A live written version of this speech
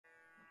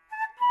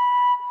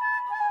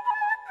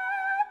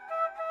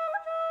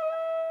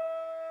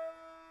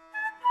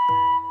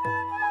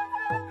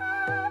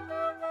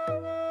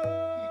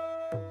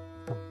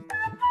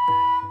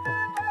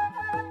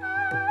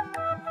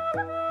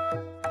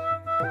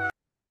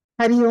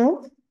हरि ओम।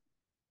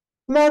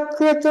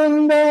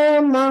 वक्रतुंड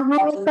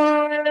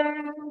महाकाय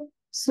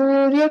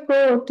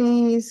सूर्यकोटि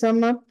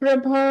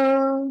समप्रभा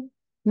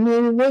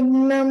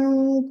निर्विघ्नं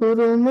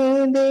कुरु मे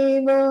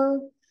देव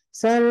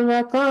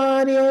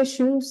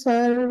सर्वकार्येषु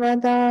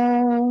सर्वदा।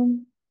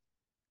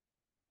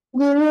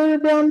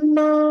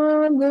 गुरुर्ब्रह्मा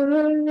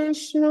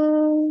गुरुर्विष्णु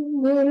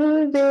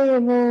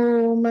गुरुर्देवो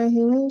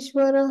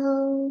महेश्वरः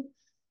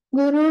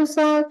गुरु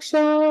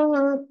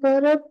साक्षात्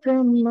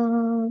परब्रह्म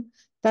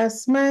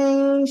तस्मै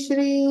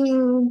श्री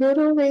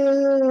गुरुवे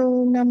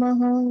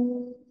नमः।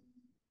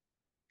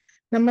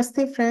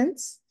 Namaste friends.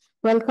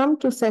 Welcome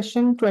to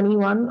session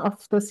 21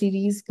 of the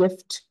series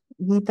Gift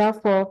Gita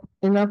for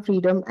Inner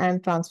Freedom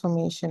and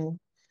Transformation,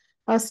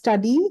 a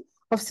study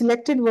of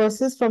selected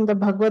verses from the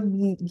Bhagavad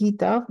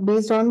Gita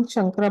based on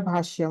Shankara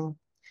Bhashyam.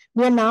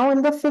 We are now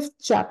in the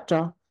fifth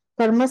chapter,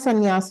 Karma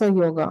Sannyasa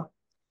Yoga.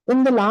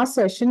 In the last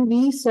session,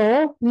 we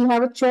saw we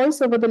have a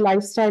choice over the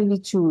lifestyle we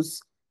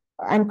choose,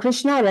 and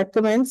Krishna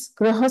recommends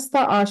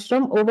Grahastha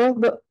ashram over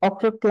the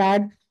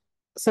ochre-clad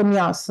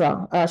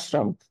sannyasa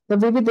ashram, the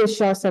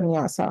Vividesha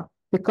sannyasa,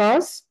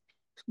 because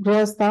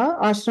Grahastha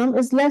ashram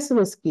is less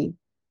risky.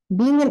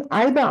 Being in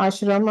either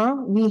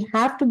ashrama, we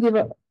have to give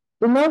a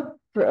inner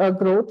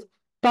growth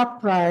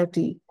top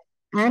priority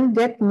and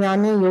get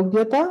jnana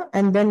yogyata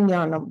and then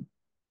jnanam.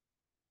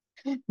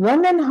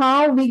 When and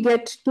how we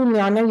get to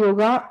jnana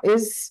yoga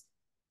is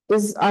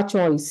our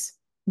choice.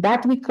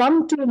 That we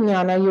come to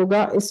jnana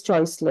yoga is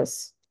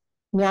choiceless.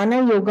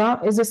 Jnana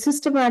yoga is a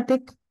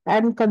systematic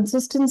and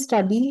consistent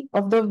study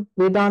of the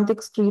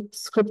Vedantic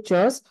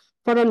scriptures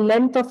for a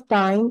length of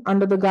time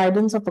under the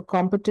guidance of a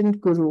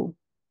competent guru.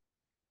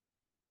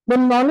 The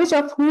knowledge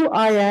of who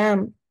I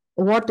am,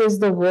 what is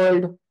the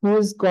world, who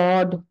is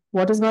God,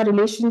 what is my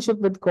relationship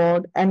with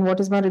God, and what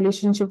is my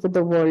relationship with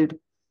the world.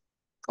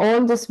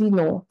 All this we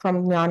know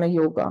from Jnana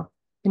Yoga.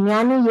 The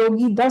Jnana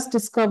Yogi thus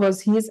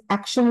discovers he is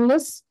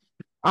actionless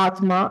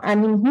Atma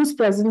and in whose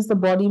presence the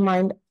body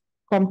mind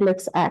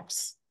complex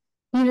acts.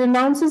 He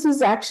renounces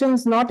his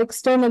actions not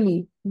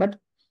externally but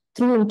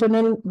through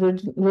internal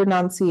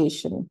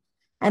renunciation,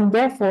 and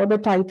therefore the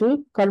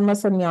title Karma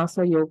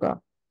Sannyasa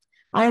Yoga.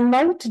 I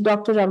invite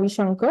Dr. Ravi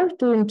Shankar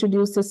to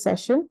introduce this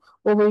session.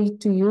 Over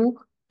to you,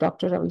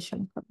 Dr. Ravi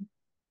Shankar.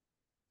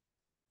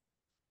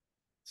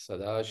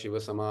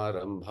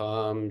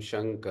 सदाशिवसमारम्भां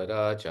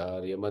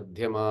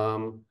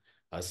शङ्कराचार्यमध्यमाम्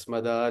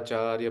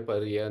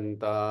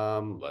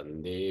अस्मदाचार्यपर्यन्तां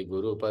वन्दे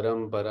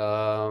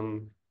गुरुपरम्पराम्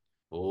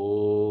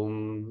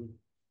Om.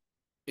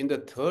 In the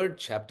third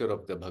chapter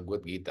of the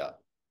Bhagavad Gita,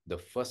 the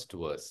first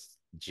verse,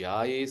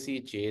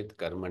 Jayesi chet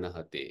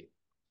karmanahate,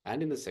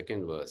 and in the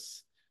second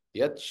verse,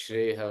 Yat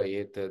shreha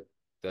etat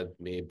tad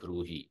me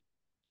bruhi,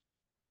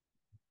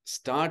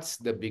 starts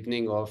the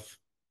beginning of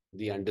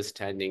the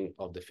understanding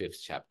of the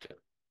fifth chapter.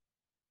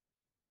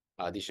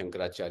 Adi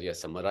Shankaracharya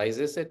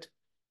summarizes it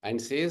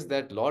and says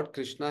that Lord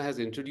Krishna has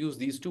introduced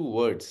these two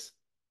words,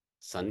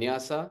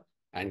 sannyasa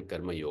and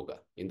karma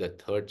yoga, in the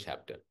third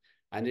chapter.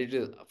 And it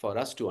is for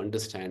us to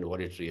understand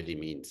what it really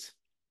means.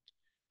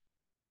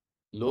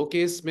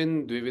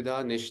 Lokesmin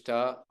dvivida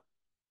nishta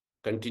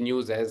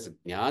continues as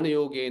jnana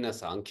yogena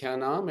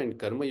sankhyanam and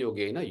karma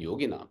yogena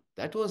yoginam.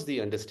 That was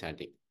the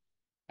understanding.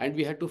 And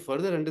we had to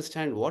further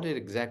understand what it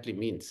exactly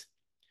means.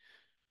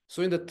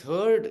 So in the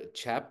third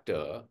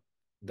chapter,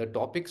 the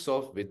topics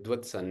of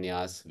Vidvat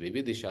Sannyas,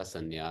 Vividisha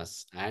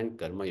Sannyas, and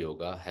Karma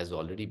Yoga has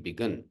already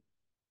begun.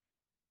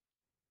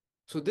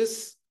 So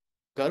this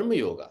Karma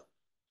Yoga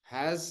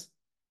has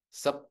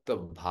Sapta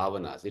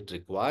Bhavanas. It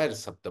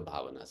requires Sapta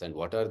Bhavanas. And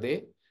what are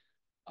they?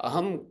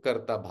 Aham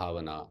Karta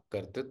Bhavana,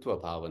 Kartitva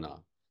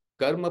Bhavana,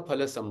 Karma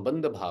Phala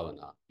Sambandha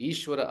Bhavana,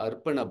 Ishvara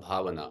Arpana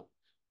Bhavana,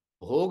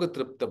 Bhoga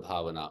Tripta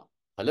Bhavana,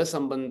 Phala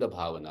Sambandha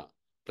Bhavana,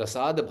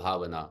 Prasada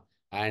Bhavana,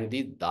 and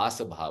the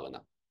Dasa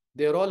Bhavana.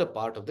 They are all a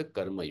part of the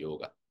Karma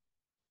Yoga.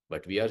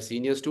 But we are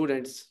senior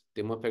students.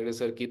 Timopegre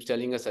sir keeps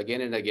telling us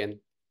again and again.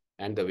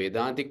 And the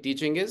Vedantic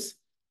teaching is,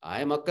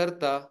 I am a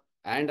Karta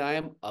and I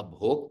am a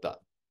Bhokta.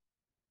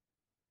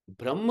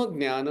 Brahma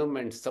Jnanam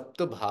and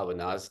Sapta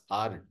Bhavanas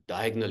are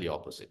diagonally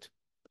opposite.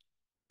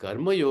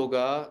 Karma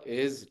Yoga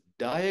is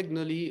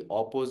diagonally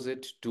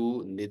opposite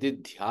to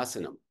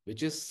Nididhyasanam,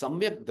 which is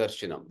Samyak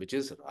Darshanam, which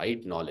is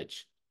right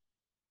knowledge.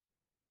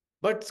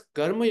 But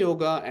Karma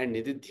Yoga and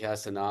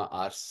Nididhyasana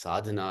are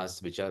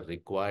sadhanas which are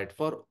required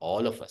for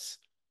all of us.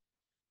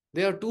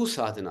 They are two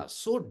sadhanas,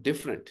 so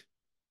different,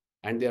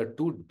 and they are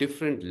two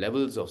different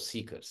levels of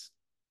seekers.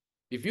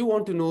 If you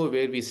want to know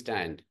where we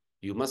stand,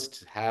 you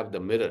must have the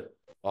mirror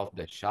of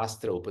the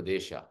Shastra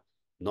Upadesha,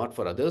 not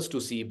for others to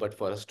see, but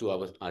for us to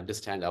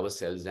understand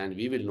ourselves, and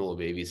we will know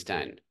where we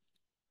stand.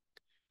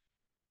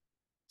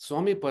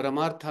 Swami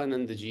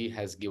Paramarthananda ji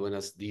has given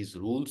us these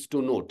rules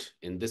to note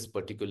in this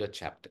particular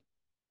chapter.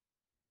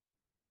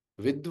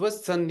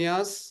 Vidvat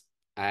Sannyas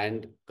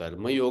and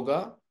Karma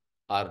Yoga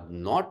are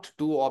not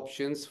two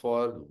options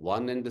for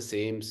one and the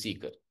same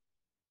seeker.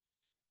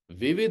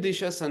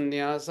 Vividisha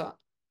Sannyasa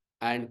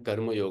and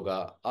Karma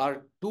Yoga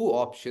are two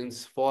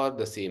options for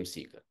the same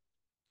seeker.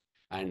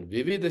 And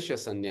Vividasha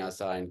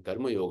Sannyasa and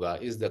Karma Yoga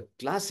is the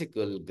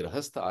classical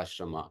Grahastha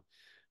ashrama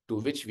to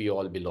which we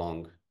all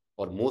belong,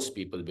 or most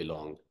people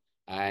belong.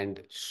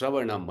 And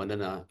Shravana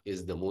Manana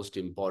is the most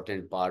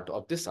important part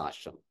of this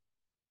ashram.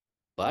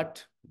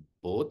 But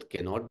both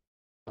cannot be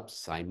taken up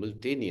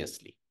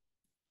simultaneously.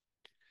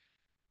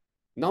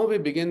 Now we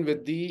begin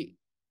with the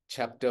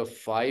chapter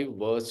 5,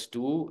 verse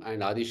 2,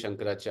 and Adi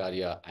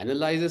Shankaracharya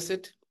analyzes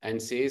it and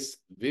says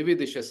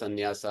Vividisha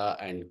Sannyasa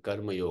and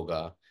Karma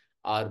Yoga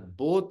are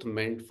both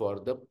meant for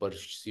the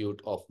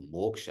pursuit of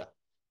moksha.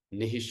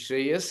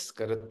 Nihishreyas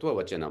Karatva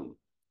Vachanam.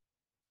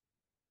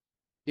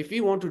 If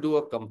we want to do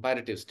a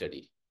comparative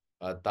study,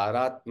 a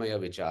Taratmaya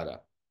Vichara,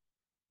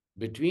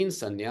 between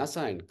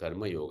sannyasa and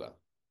karma yoga,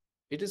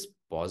 it is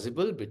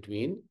possible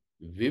between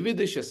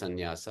Vividisha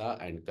sannyasa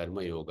and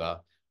karma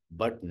yoga,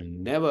 but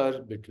never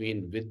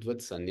between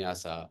Vidvat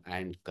sannyasa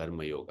and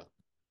karma yoga.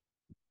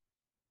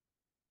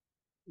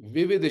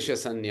 Vividisha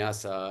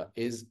sannyasa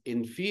is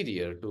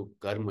inferior to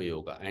karma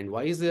yoga. And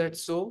why is that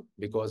so?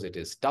 Because it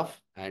is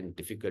tough and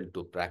difficult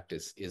to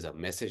practice, is a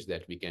message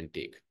that we can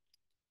take.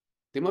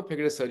 Tima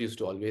Pegade sir used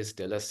to always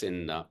tell us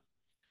in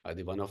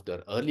one of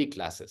the early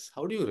classes,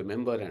 how do you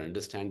remember and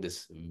understand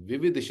this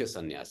Vividisha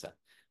sannyasa?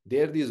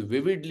 They are these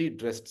vividly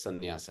dressed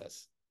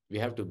sannyasas. We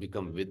have to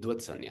become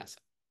Vidvat sannyasa.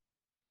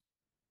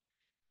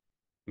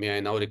 May I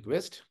now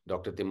request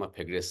Dr. Tima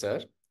Pegade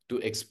sir to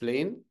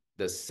explain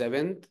the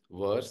 7th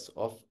verse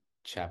of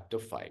chapter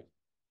 5.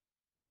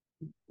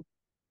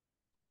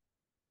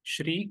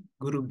 Shri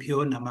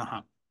Gurubhyo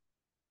Namaha.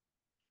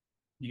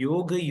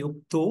 Yoga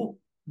Yukto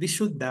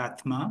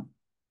Vishuddhatma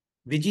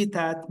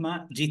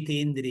Vijitatma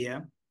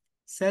Jitendriya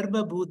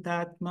Sarva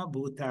Bhutatma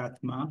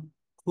Bhutatma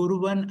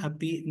Kurvan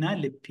Api Na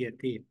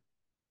Lipyate.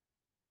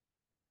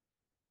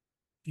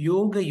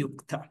 Yoga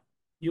Yukta.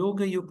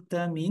 Yoga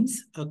Yukta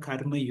means a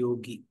karma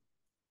yogi,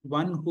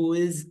 one who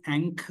is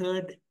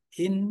anchored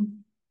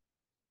in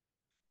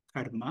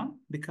karma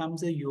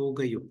becomes a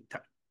yoga yukta.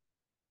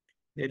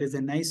 There is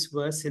a nice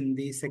verse in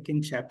the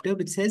 2nd chapter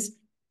which says,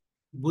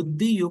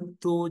 Buddhi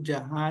yukto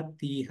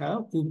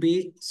jahatiha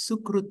ube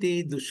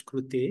sukrute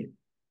dushkrute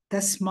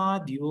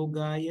tasmad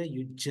yogaya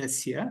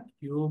yujjasya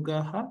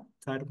yogaha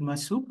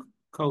karmasuk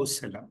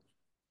kausala.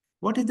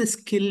 What is the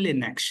skill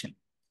in action?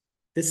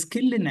 The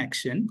skill in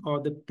action,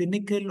 or the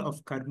pinnacle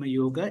of karma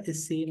yoga,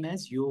 is same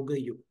as yoga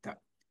yukta.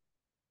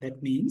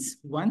 That means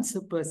once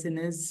a person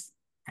is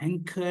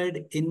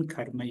anchored in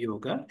karma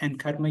yoga and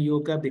karma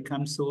yoga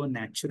becomes so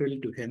natural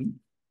to him,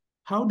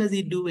 how does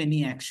he do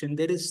any action?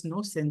 There is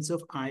no sense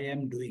of I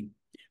am doing.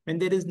 When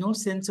there is no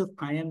sense of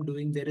I am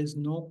doing, there is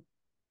no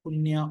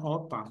punya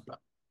or papa.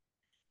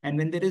 And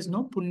when there is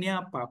no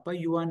punya or papa,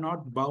 you are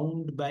not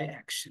bound by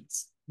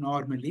actions.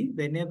 Normally,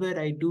 whenever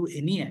I do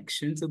any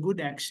actions, the good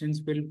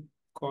actions will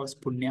cause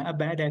punya,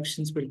 bad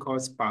actions will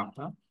cause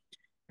papa.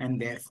 And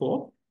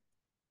therefore,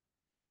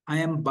 I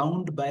am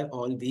bound by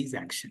all these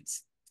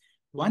actions.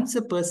 Once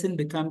a person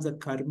becomes a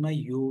karma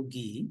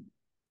yogi,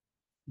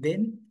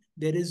 then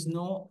there is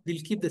no,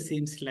 we'll keep the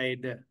same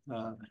slide,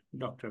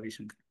 Dr.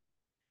 Vishankar.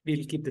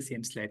 We'll keep the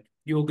same slide,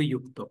 Yoga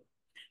Yukto.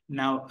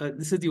 Now,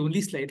 this is the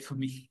only slide for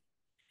me,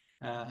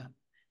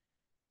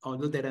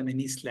 although there are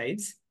many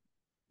slides.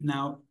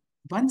 Now,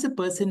 once a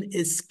person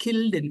is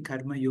skilled in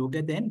karma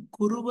yoga, then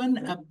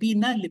kuruvan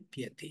apina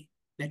lipyate.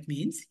 That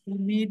means he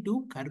may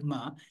do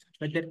karma,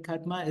 but that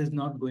karma is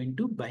not going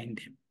to bind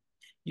him.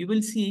 You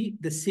will see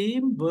the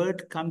same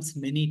word comes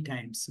many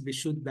times,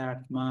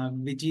 Vishuddhatma,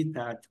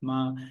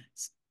 Vijitatma.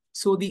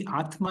 So the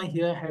Atma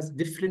here has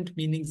different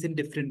meanings in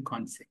different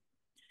concepts.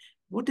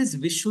 What is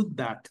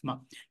Vishuddhatma?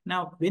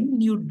 Now,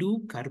 when you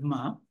do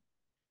karma,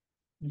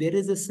 there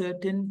is a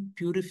certain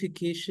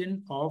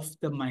purification of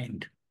the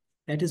mind.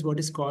 That is what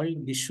is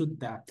called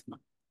Vishuddhatma.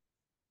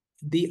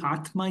 The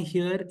Atma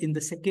here in the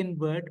second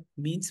word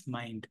means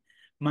mind.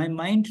 My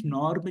mind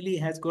normally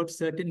has got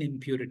certain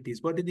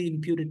impurities. What are the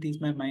impurities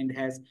my mind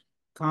has?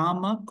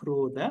 Kama,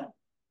 Krodha,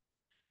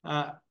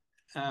 Kama,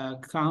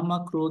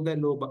 Krodha,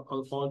 Lobha,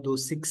 all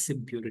those 6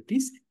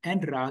 impurities,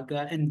 and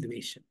Raga and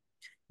Dvesha.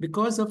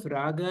 Because of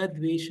Raga,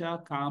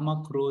 Dvesha,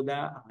 Kama,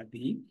 Krodha,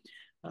 Adi,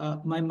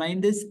 my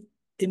mind is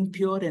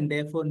impure and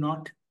therefore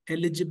not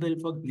eligible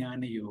for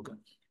Jnana Yoga.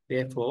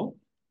 Therefore,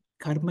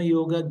 Karma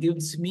Yoga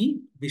gives me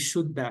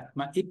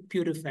Vishuddhatma. It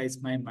purifies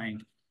my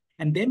mind.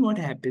 And then what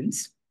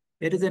happens?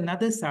 There is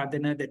another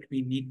sadhana that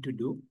we need to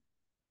do.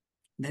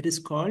 That is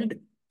called,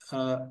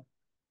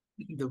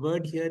 the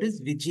word here is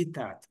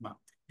Vijitatma.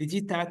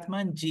 Vijitatma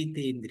and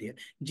Jitendriya.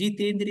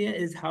 Jitendriya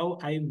is how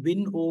I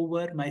win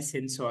over my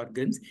sense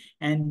organs,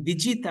 and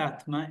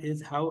Vijitatma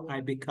is how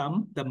I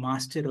become the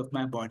master of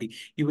my body.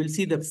 You will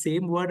see the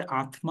same word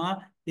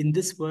Atma in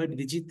this word.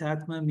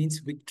 Vijitatma means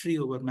victory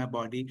over my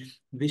body.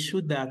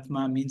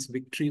 Vishuddhatma means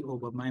victory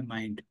over my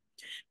mind.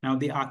 Now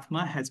the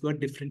Atma has got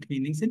different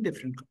meanings in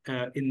different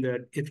in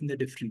the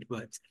different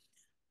words.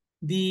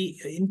 The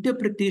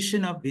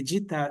interpretation of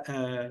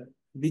Vijitatma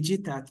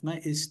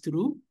is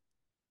through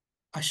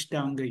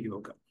Ashtanga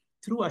Yoga.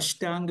 Through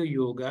Ashtanga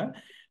Yoga,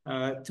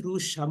 through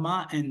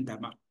Shama and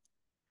Dama.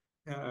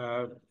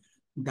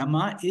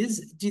 Dama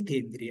is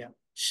Jitendriya.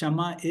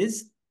 Shama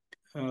is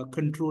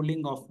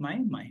controlling of my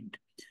mind.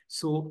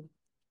 So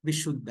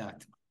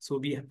Vishuddhatma. So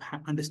we have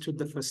understood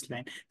the first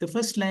line. The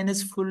first line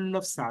is full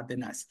of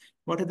sadhanas.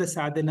 What are the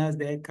sadhanas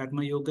there?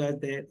 Karma yoga is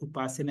there,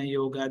 Upasana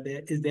yoga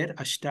there, is there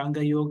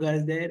Ashtanga yoga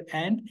is there,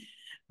 and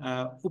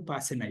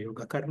Upasana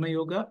yoga. Karma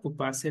yoga,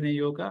 Upasana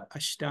yoga,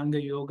 Ashtanga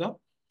yoga.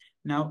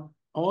 Now,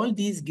 all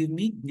these give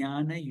me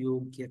Jnana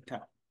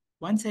Yogyata.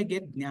 Once I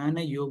get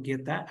Jnana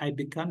Yogyata, I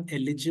become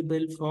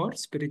eligible for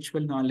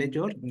spiritual knowledge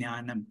or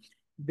Jnanam.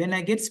 When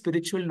I get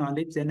spiritual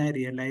knowledge, then I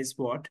realize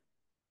what?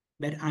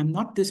 That I'm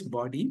not this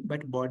body,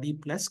 but body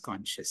plus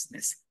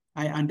consciousness.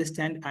 I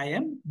understand I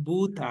am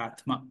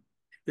Bhutatma,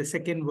 the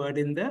second word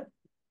in the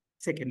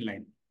second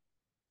line.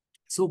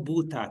 So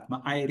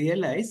Bhutatma, I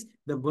realize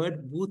the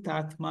word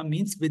Bhutatma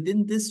means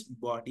within this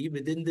body,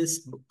 within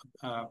this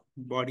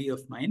body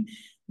of mine,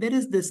 there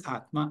is this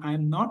Atma.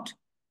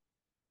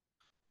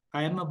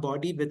 I am a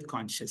body with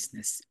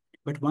consciousness.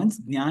 But once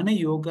Jnana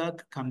Yoga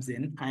comes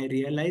in, I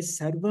realize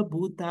Sarva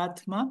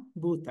Bhutatma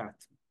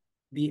Bhutatma.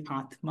 The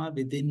Atma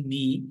within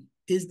me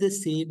is the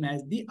same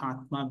as the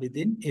Atma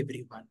within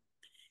everyone.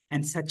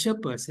 And such a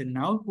person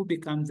now who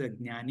becomes a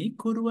Jnani,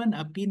 Kurvan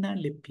Apina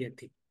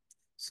Lipyati.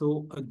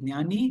 So a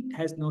Jnani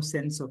has no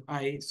sense of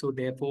I, so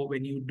therefore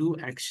when you do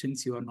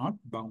actions, you are not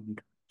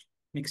bound.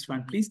 Next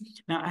one, please.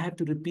 Now I have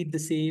to repeat the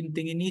same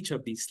thing in each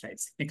of these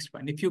slides. Next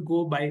one. If you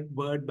go by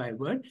word,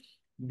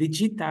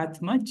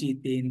 Vijitatma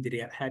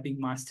Jitendriya, having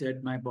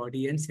mastered my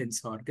body and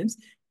sense organs.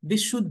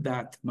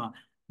 Vishuddhatma,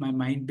 my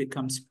mind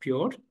becomes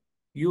pure.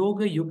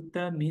 Yoga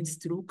Yukta means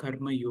through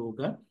Karma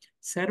Yoga.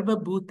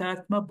 Sarva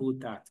Bhutatma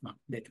Bhutatma.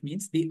 That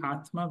means the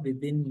Atma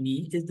within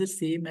me is the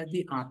same as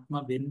the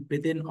Atma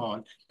within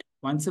all.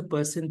 Once a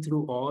person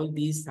through all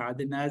these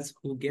sadhanas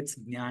who gets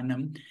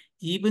jnanam,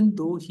 even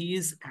though he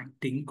is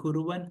acting,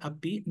 Kuruvan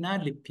api na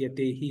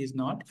lipyate, he is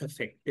not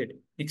affected.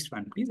 Next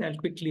one, please. I'll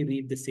quickly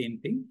read the same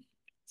thing.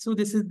 So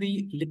this is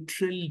the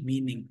literal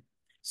meaning.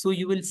 So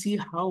you will see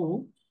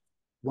how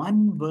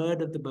one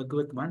word of the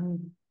Bhagavad,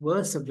 one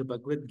verse of the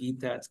Bhagavad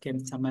Gita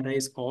can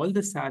summarize all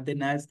the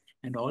sadhanas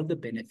and all the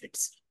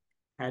benefits.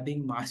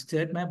 Having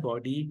mastered my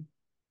body,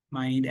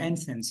 mind, and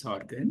sense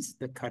organs,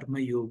 the karma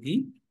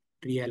yogi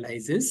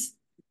realizes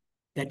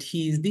that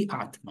he is the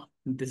Atma.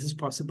 This is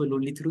possible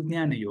only through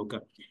Jnana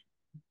Yoga,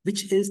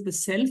 which is the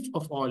self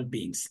of all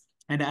beings.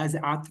 And as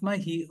Atma,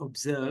 he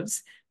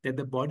observes that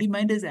the body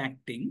mind is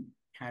acting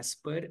as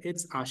per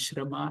its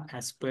ashrama,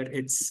 as per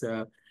its,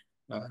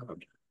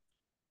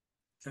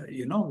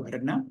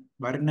 Varna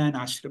and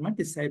ashrama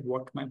decide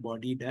what my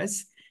body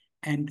does.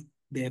 And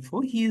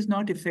therefore, he is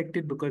not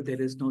affected because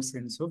there is no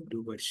sense of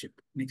doership.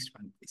 Next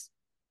one, please.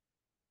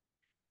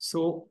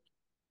 So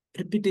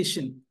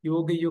repetition,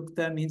 yoga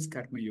yukta means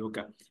karma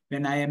yoga.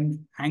 When I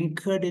am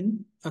anchored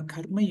in a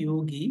karma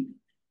yogi,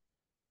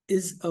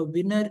 is a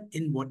winner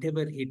in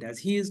whatever he does.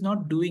 He is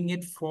not doing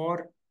it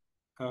for,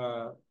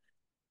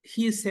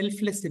 he is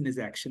selfless in his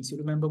actions. You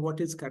remember what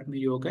is karma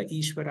yoga?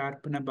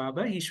 Ishvara Arpana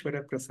Bhava,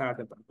 Ishvara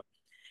Prasada Bhava.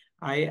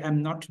 I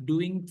am not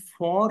doing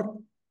for,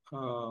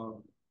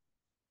 for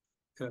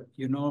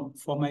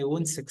my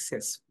own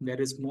success.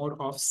 There is more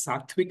of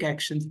sattvic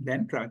actions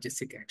than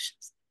rajasic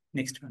actions.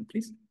 Next one,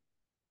 please.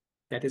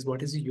 That is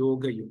what is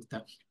Yoga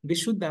Yukta.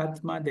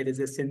 Vishuddhatma, there is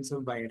a sense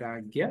of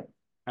vairagya,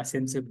 a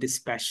sense of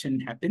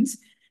dispassion happens.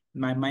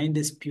 My mind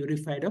is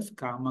purified of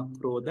kama,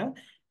 krodha,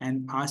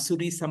 and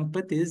asuri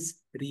sampat is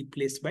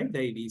replaced by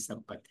daivi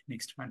sampat.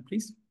 Next one,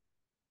 please.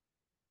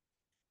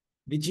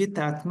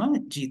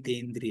 Vijitatma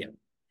Jitendriya.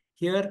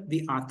 Here,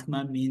 the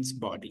Atma means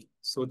body.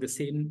 So the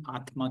same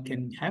Atma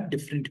can have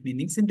different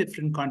meanings in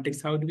different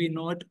contexts. How do we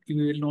know it?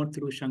 We will know it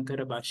through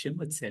Shankara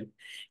Bhashyam itself.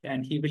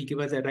 And he will give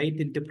us a right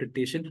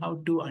interpretation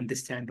how to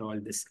understand all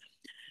this.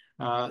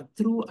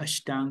 Through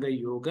Ashtanga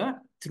Yoga,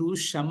 through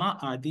Shama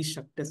Adi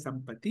Shakta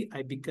Sampati,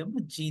 I become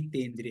a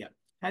Jitendriya.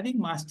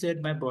 Having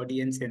mastered my body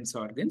and sense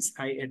organs,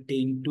 I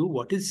attain to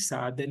what is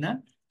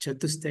sadhana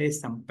Chatustaya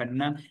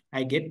Sampanna,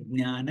 I get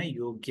Jnana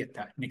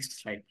Yogyata.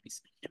 Next slide,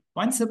 please.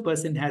 Once a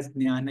person has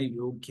Jnana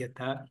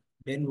Yogyata,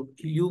 then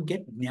you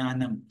get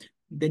Jnanam.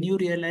 Then you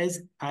realize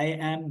I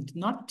am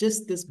not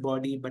just this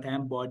body, but I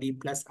am body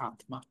plus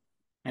Atma.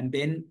 And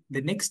then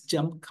the next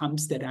jump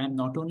comes that I am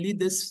not only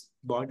this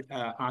body,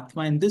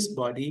 Atma in this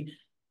body,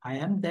 I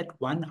am that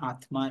one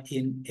Atma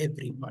in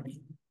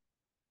everybody.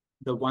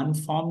 The one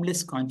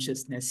formless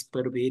consciousness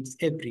pervades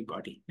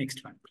everybody.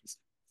 Next one, please.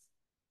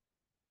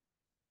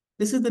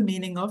 This is the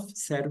meaning of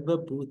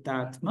Sarva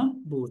Bhutatma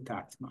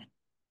Bhutatma.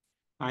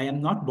 I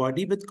am not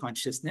body with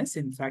consciousness.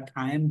 In fact,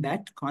 I am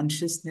that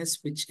consciousness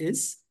which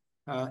is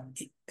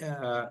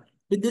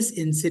with this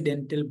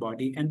incidental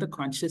body, and the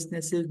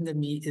consciousness in the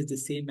me is the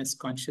same as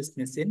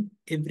consciousness in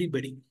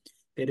everybody.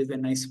 There is a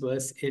nice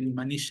verse in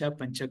Manisha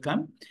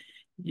Panchakam.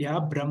 Ya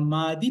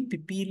Brahmadi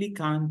Pipili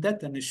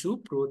Kanta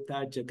Tanushu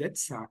Prota Jagat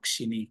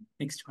Sakshini.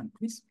 Next one,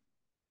 please.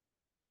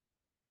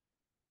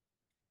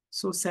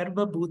 So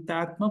Sarva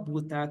Bhutatma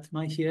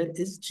Bhutatma here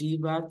is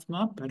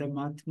Jivatma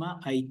Paramatma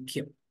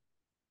Aikyam.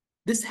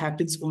 This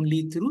happens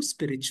only through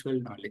spiritual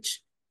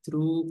knowledge.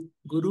 Through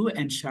Guru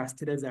and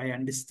Shastras, I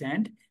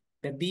understand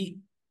that the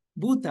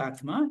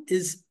Bhutatma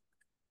is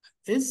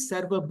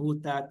Sarva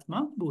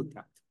Bhutatma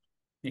Bhutatma.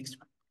 Next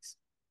one, please.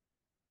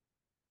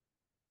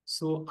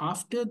 So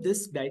after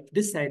this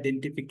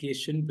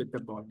disidentification with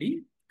the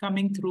body,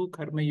 coming through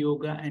Karma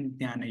Yoga and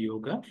Jnana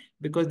Yoga,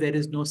 because there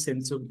is no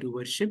sense of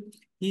doership,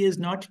 he is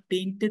not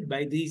tainted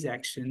by these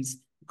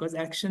actions because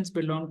actions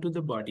belong to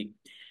the body.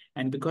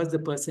 And because the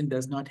person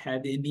does not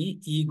have any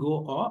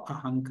ego or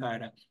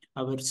ahankara,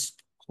 our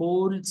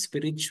whole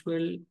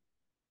spiritual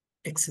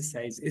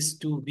exercise is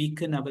to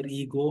weaken our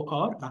ego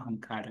or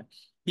ahankara.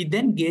 He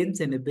then gains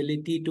an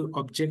ability to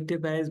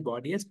objectify his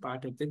body as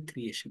part of the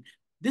creation.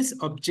 This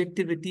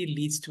objectivity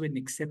leads to an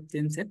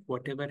acceptance that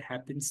whatever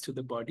happens to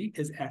the body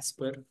is as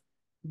per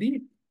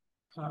the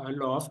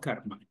law of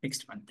karma.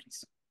 Next one,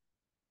 please.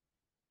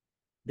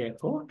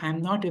 Therefore, I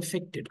am not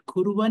affected.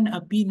 Kurvan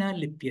apina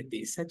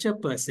lipyate. Such a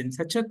person,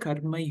 such a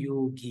karma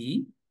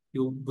yogi,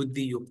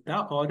 buddhi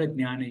yukta or a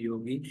jnana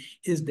yogi,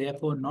 is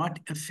therefore not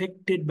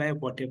affected by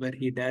whatever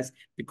he does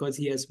because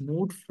he has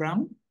moved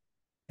from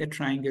the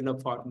triangular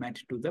format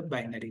to the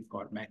binary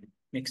format.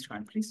 Next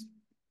one, please.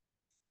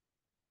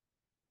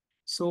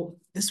 So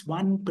this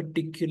one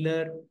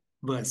particular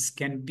verse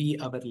can be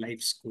our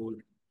life's goal.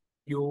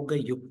 Yoga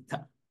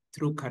Yukta.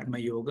 Through Karma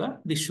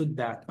Yoga,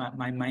 Vishuddhatma,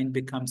 my mind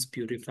becomes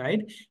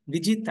purified.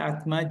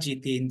 Vijitatma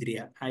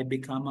Jitendriya, I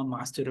become a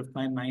master of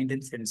my mind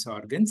and sense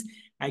organs.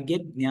 I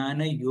get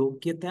Jnana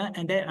Yogyata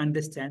and I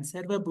understand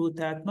Sarva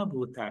Bhutatma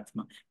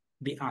Bhutatma.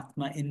 The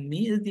Atma in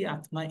me is the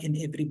Atma in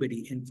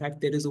everybody. In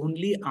fact, there is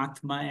only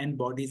Atma and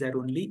bodies are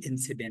only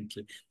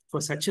incidental. For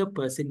such a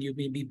person, you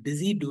may be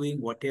busy doing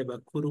whatever.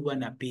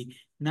 Kuruvanapi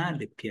na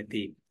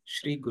lipyate.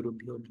 Shri Guru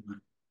Bhyo Namah.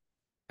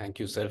 Thank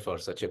you, sir, for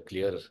such a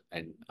clear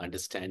and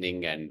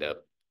understanding and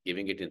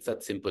giving it in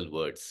such simple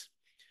words.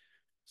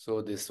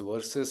 So this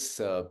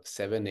verses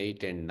 7,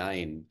 8, and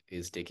 9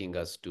 is taking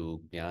us to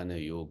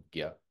Jnana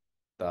Yogya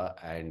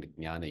and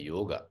Jnana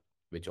Yoga,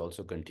 which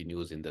also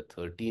continues in the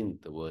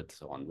 13th words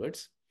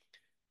onwards.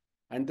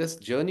 And this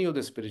journey of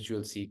the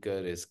spiritual seeker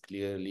is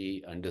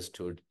clearly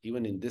understood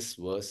even in this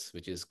verse,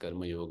 which is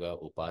Karma Yoga,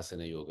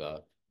 Upasana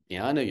Yoga,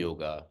 Jnana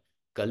Yoga,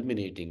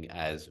 culminating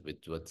as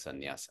Vidvat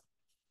Sannyasa.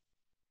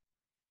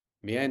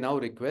 May I now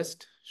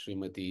request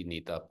Srimati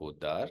Neeta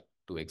Poddar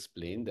to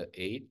explain the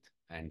 8th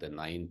and the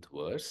 9th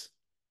verse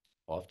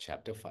of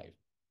chapter 5.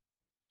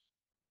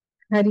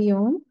 Hari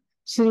Om,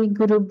 Shri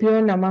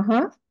Gurubhyo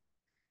Namaha.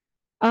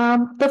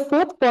 The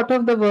fourth part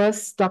of the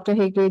verse Dr.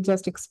 Hegde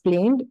just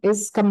explained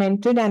is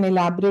commented and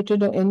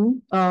elaborated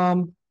in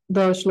the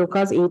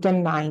shlokas 8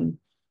 and 9.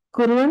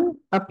 Kurvan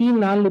api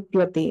na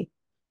lipyate.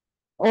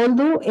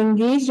 Although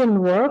engaged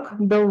in work,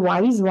 the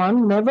wise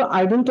one never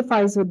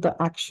identifies with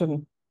the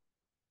action.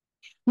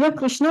 Here,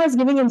 Krishna is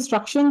giving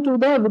instruction to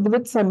the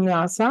Vidvit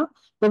Sannyasa,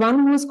 the one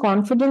who is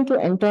confident to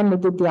enter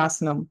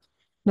Nididhyasanam.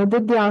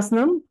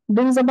 Nididhyasanam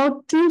brings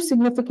about two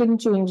significant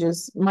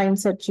changes,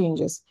 mindset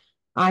changes.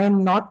 I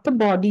am not the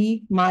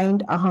body,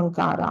 mind,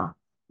 ahankara.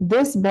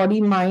 This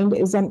body mind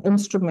is an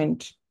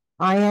instrument.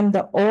 I am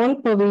the all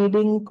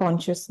pervading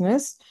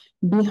consciousness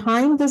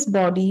behind this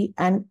body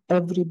and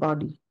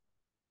everybody.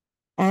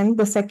 And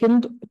the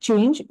second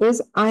change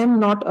is I am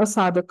not a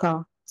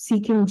sadhaka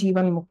seeking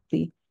Jivan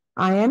Mukti.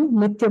 I am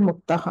Nitya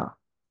Muktaha.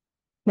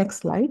 Next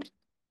slide.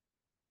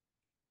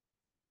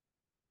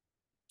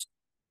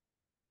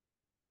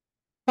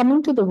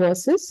 Coming to the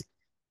verses.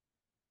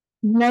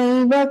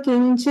 Naiva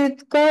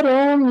kinchit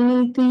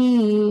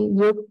karomiti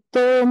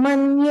yukto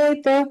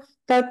manyeta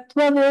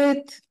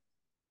tattvavet.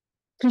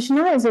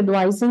 Krishna is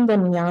advising the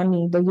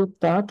jnani, the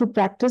yukta, to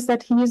practice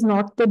that he is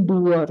not the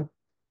doer.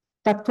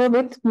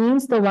 Tattvavit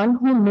means the one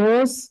who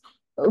knows,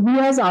 who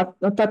has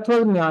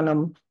Tattva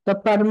Jnanam, the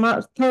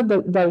Paramartha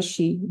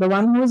Darshi, the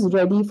one who is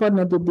ready for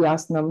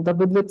Nididhyasnam, the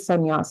Vidvit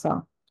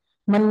Sannyasa.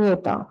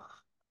 Manyeta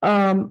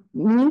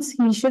means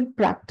he should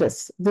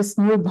practice this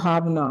new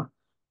bhavna.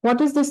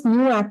 What is this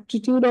new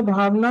attitude or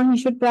bhavna he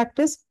should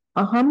practice?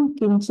 Aham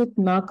kinchit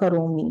na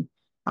karomi.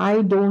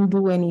 I don't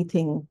do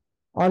anything.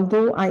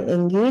 Although I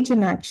engage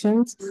in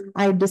actions,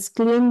 I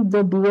disclaim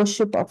the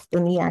doership of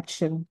any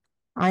action.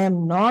 I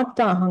am not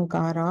the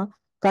ahankara,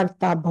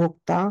 karta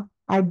bhokta.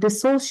 I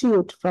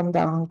dissociate from the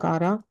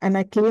ahankara and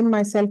I claim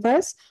myself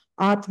as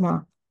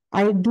Atma.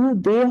 I do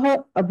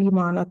deha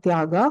abhimana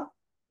tyaga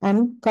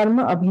and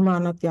karma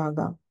abhimana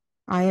tyaga.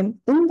 I am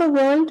in the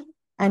world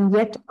and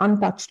yet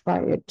untouched by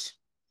it.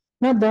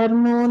 Na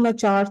dharmo, na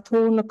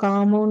chartho, na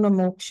kamo, na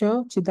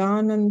moksha,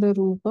 chidananda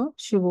rupa,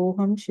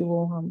 shivoham,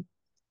 shivoham.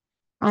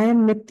 I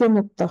am nitya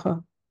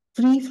muktaha,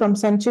 free from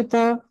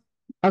sanchita,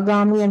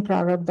 agami and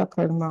prarabdha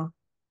karma.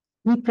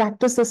 We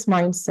practice this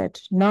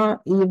mindset, na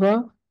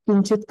eva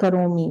kinchit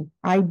karomi,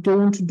 I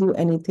don't do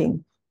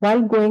anything,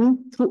 while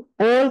going through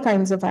all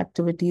kinds of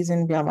activities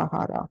in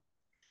Vyavahara.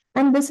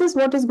 And this is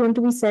what is going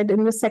to be said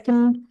in the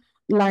second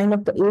line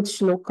of the 8th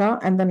shloka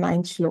and the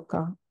 9th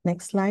shloka.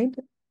 Next slide.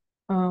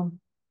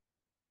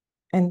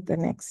 And the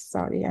next,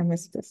 sorry, I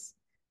missed this.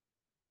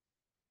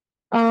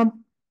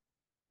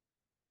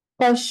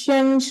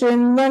 Pashyan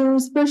Shrinvan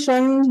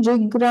Sprishan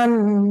Jigran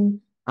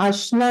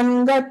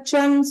Ashnan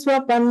Gachan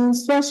Swapan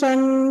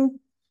Swashan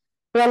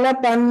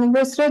Pralapan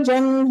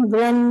Visrajan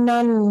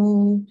Grannan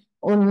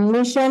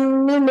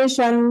Unmishan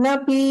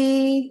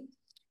Nimishannapi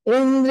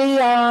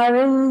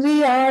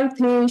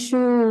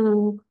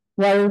Indriyartheshu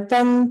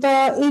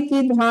Vartanta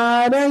iti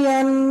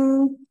dharayan.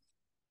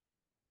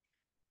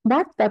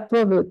 That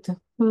Tattvavid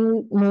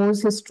who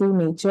knows his true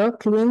nature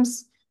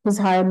claims his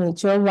higher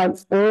nature while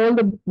all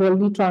the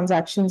worldly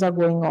transactions are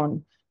going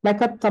on, like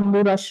a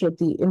tambura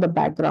shruti in the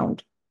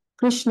background.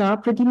 Krishna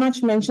pretty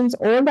much mentions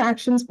all the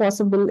actions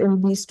possible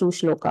in these two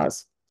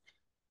shlokas.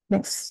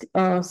 Next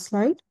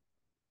slide.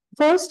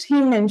 First,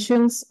 he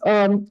mentions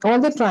all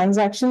the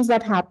transactions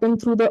that happen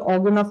through the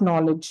organ of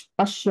knowledge,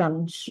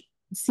 pashyan,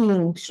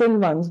 seeing,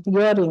 shrinvan,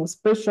 hearing,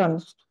 sprishan,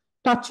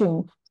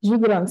 touching,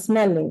 jigran,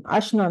 smelling,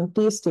 ashnan,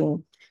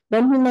 tasting.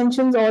 Then he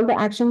mentions all the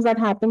actions that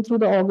happen through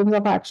the organs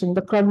of action,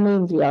 the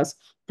karmendriyas,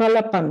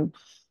 pralapan,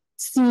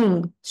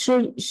 seeing,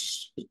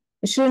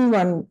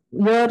 shrinvan,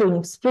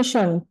 hearing,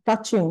 sprishan,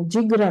 touching,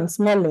 jigran,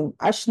 smelling,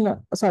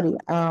 ashna, sorry,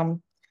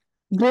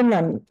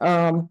 Grinan,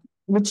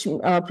 which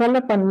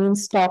pralapan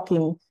means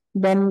talking,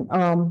 then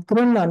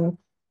grinan,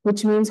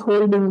 which means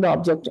holding the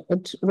object.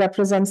 It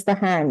represents the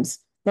hands.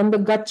 Then the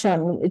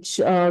gachan, which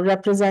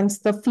represents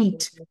the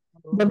feet.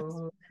 The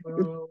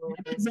it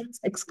represents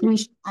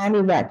excretion and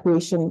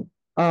evacuation,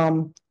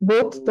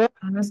 both the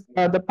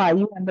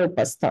payu and the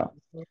upastha.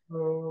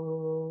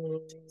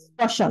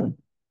 Swashan.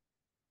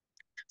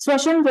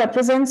 Swashan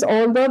represents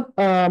all the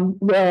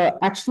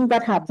actions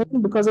that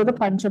happen because of the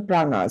pancha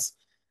pranas.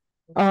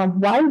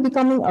 While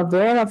becoming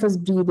aware of his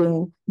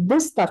breathing,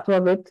 this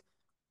Tattvavit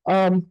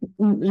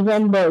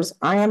remembers,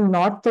 I am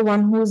not the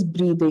one who is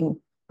breathing.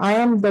 I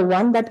am the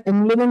one that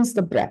enlivens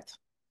the breath.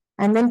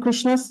 And then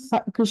Sri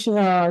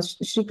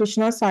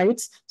Krishna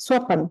cites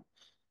Swapan.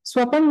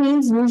 Swapan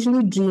means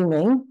usually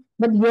dreaming,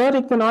 but here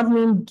it cannot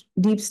mean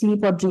deep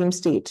sleep or dream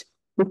state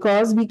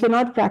because we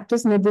cannot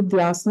practice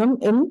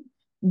Nididhyasnam in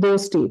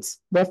those states.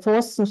 Therefore,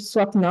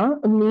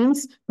 Swapna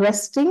means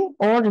resting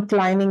or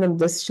reclining in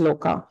this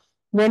shloka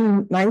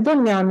when neither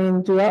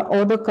Jnanendriya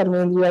or the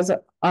Karmendriyas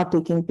are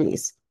taking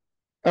place,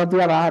 or the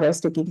Vyavahara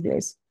is taking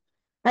place.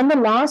 And the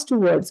last two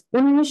words,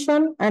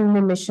 Unmishan and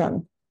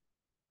Nimishan.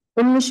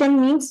 Unmission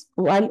means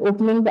while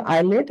opening the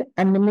eyelid,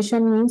 and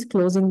nimission means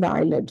closing the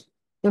eyelid,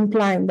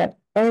 implying that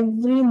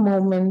every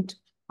moment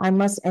I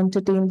must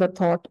entertain the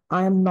thought,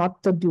 I am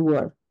not the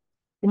doer.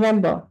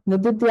 Remember,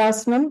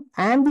 Nididhyasnam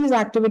and these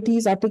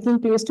activities are taking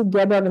place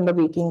together in the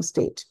waking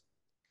state.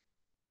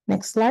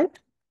 Next slide.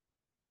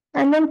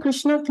 And then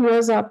Krishna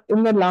clears up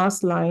in the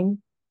last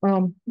line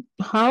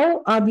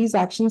how are these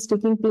actions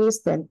taking place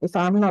then if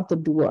I'm not the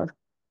doer?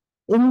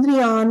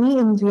 Indriyani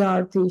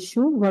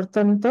indriyarteshu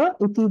vartanta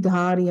iti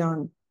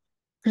dharyan.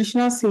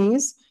 Krishna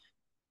says,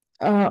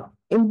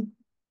 in,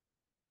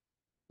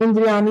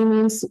 Indriyani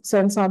means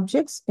sense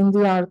objects,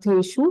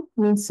 Indriyartheshu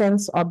means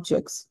sense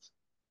objects.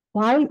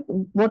 Why,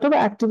 whatever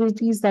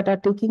activities that are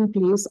taking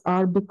place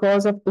are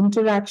because of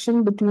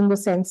interaction between the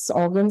sense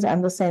organs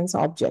and the sense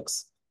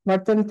objects.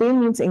 Vartante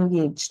means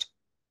engaged.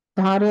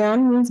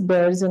 Dharayan means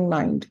bears in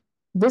mind.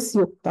 This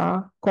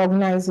yukta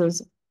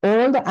cognizes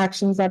all the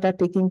actions that are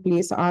taking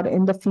place are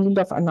in the field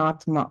of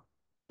anatma.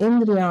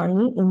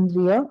 Indriyani,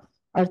 indriya,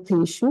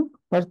 artheshu,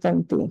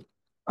 vartante.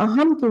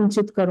 Aham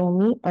kinchit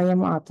karomi,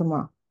 ayam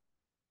atma.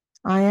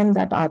 I am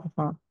that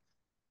atma.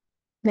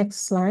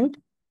 Next slide.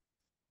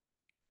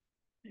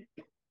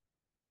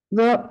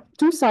 The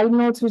two side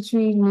notes which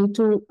we need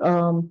to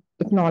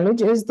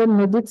acknowledge is the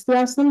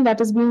Nidithyasana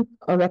that is being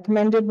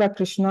recommended by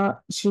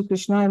Krishna, Sri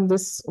Krishna in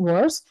this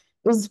verse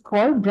is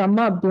called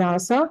Brahma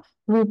Abhyasa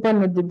Rupa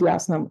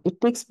Nididhyasana.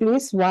 It takes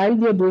place while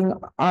we are doing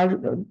our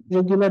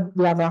regular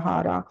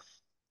Vyavahara.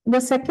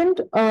 The second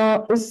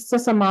is the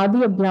Samadhi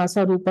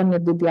Abhyasa Rupa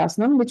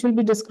Nididhyasana, which will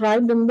be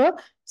described in the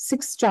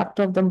 6th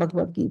chapter of the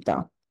Bhagavad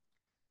Gita.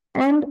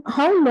 And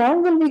how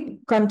long will we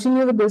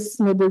continue with this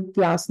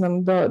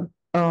Nididhyasana?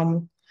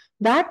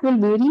 That will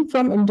vary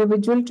from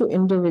individual to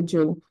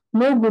individual.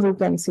 No guru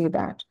can say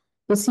that.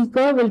 The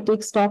seeker will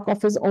take stock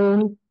of his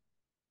own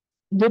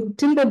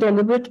till the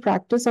deliberate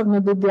practice of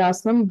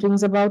Nididhyasana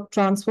brings about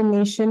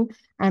transformation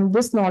and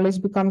this knowledge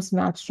becomes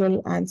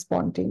natural and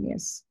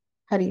spontaneous.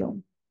 Hari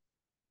Om.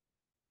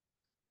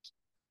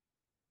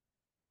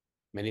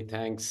 Many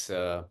thanks,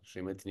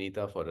 Srimati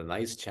Nita, for a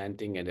nice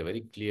chanting and a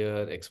very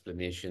clear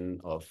explanation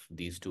of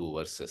these two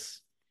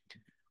verses.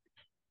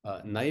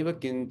 Naiva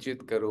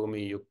kinchit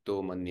karomi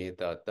yukto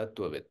manyeta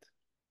tattvavit.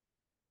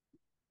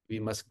 We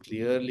must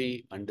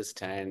clearly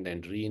understand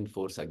and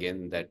reinforce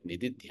again that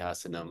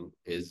Nididhyasanam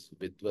is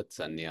Vidvat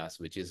Sannyas,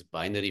 which is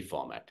binary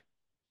format.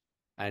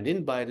 And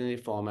in binary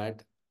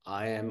format,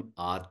 I am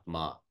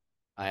Atma.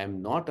 I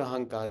am not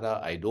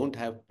Ahankara. I don't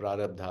have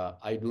Prarabdha.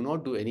 I do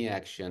not do any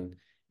action.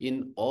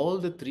 In all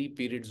the 3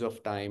 periods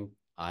of time,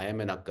 I am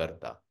an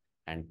Akarta.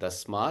 And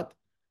Tasmat,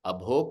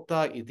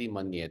 Abhokta iti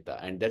Manyeta.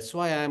 And that's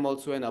why I am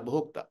also an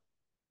Abhokta.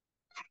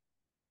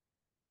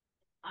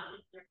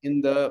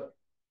 In the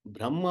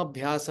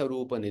Brahmabhyasa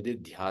Rupa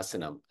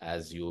Nididhyasanam,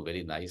 as you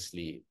very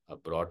nicely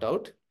brought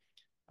out.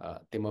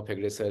 Timothy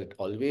Hegde sir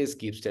always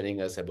keeps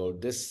telling us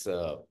about this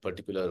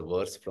particular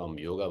verse from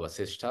Yoga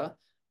Vasishtha.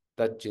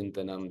 Tat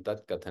chintanam,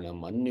 tat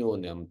kathanam,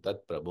 anyonyam,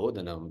 tat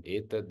prabodhanam,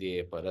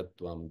 etadye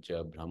paratvam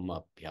cha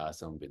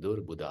brahmabhyasam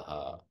vidur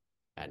buddha.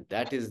 And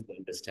that is the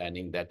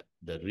understanding that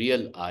the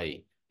real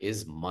I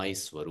is my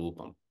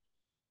swarupam.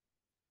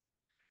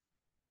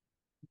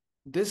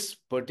 This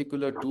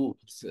particular two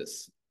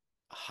verses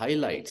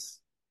highlights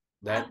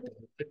that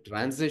the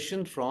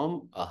transition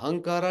from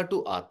ahankara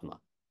to atma.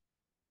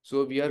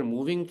 So we are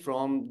moving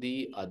from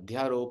the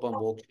adhyaropa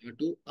moksha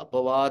to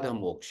apavada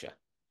moksha.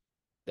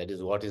 That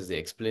is what is the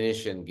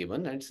explanation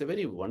given. And it's a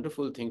very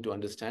wonderful thing to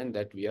understand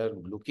that we are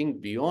looking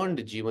beyond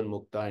Jivan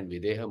Mukta and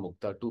Videha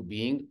Mukta to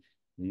being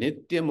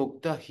Nitya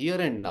Mukta here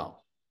and now.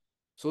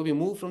 So we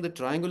move from the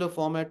triangular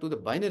format to the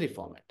binary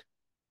format.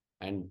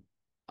 And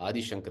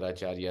Adi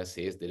Shankaracharya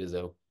says there is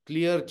a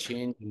clear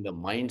change in the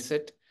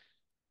mindset.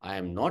 I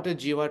am not a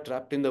jiva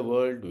trapped in the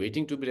world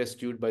waiting to be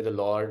rescued by the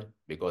Lord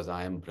because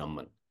I am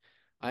Brahman.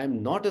 I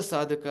am not a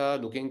sadhaka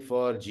looking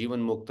for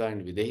Jivan Mukta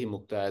and Videhi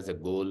Mukta as a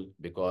goal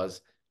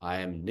because I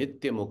am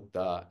Nitya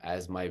Mukta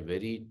as my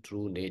very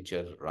true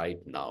nature right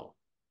now.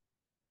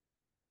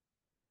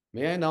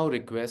 May I now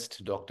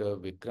request Dr.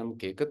 Vikram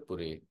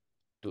Kekatpure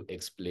to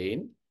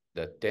explain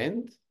the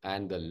 10th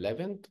and the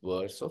 11th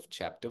verse of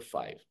chapter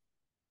 5.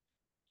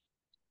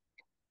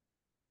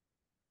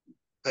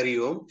 Hari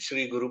Om,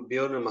 Shri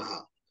Gurubhyo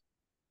Namaha.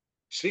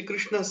 Shri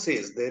Krishna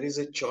says there is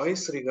a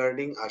choice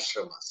regarding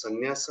ashrama,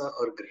 sannyasa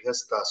or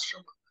grihastha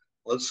ashrama,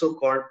 also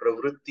called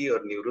pravritti or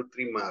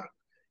nivritti marg.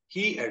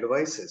 He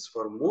advises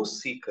for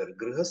most seeker,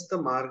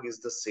 grihastha marg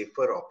is the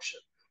safer option.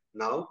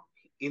 Now,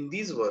 in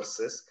these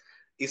verses,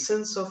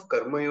 essence of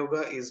karma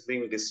yoga is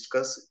being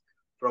discussed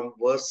from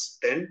verse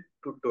 10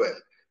 to 12.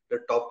 The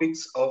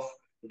topics of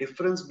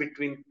difference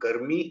between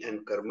karmi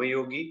and karma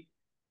yogi,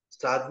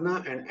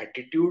 sadhana and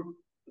attitude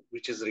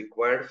which is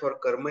required for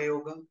karma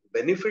yoga,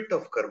 benefit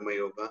of karma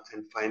yoga,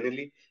 and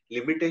finally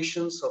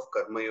limitations of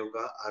karma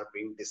yoga are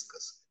being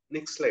discussed.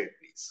 Next slide,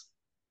 please.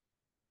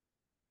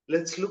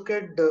 Let's look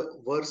at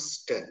the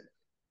verse 10.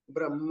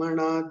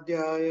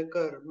 Brahmanadhyaya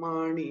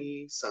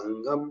karmani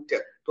sangam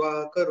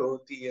tyaktva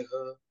karoti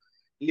yaha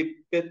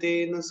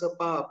lipyate sa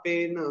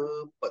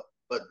papena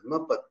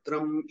padma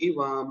patram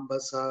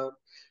ivambasa.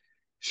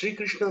 Shri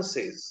Krishna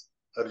says,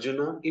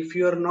 Arjuna, if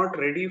you are not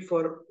ready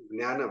for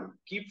Jnanam,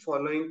 keep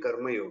following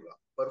Karma Yoga.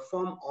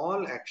 Perform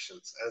all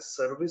actions as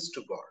service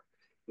to God.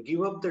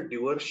 Give up the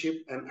doership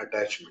and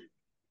attachment.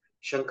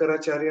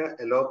 Shankaracharya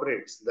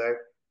elaborates that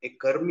a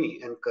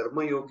Karmi and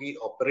Karma Yogi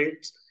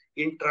operates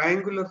in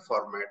triangular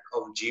format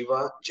of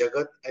Jiva,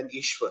 Jagat and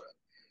Ishvara.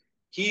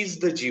 He is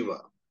the Jiva.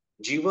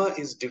 Jiva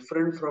is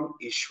different from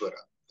Ishvara.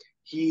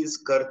 He is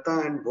Karta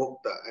and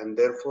Bhokta, and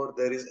therefore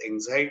there is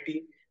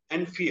anxiety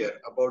and fear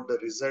about the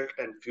result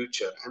and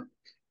future, and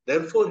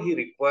therefore he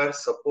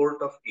requires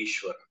support of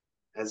Ishvara.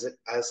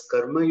 As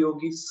Karma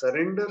Yogi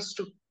surrenders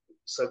to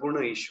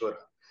Saguna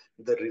Ishvara,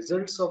 the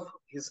results of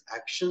his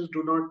actions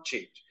do not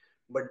change,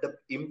 but the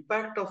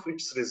impact of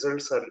its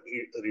results are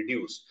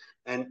reduced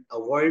and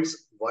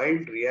avoids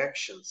wild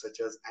reactions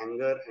such as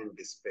anger and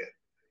despair.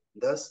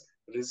 Thus,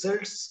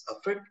 results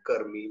affect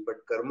Karmi, but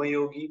Karma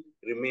Yogi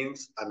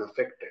remains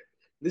unaffected.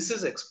 This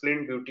is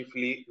explained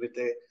beautifully with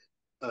a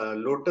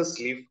lotus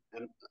leaf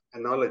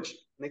analogy.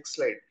 Next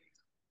slide.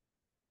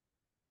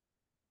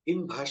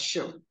 In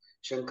Bhashyam,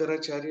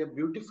 Shankaracharya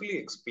beautifully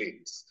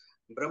explains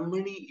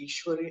Brahmani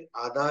Ishware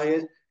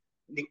Adaya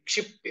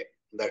Nikshipya,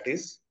 that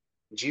is,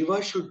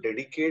 Jiva should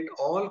dedicate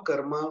all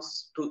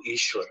karmas to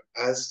Ishwar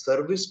as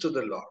service to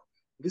the Lord.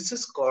 This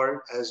is called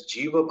as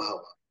Jiva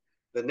Bhava.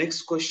 The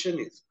next question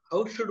is,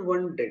 how should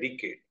one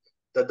dedicate?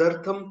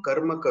 Tadartham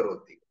karma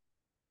karoti.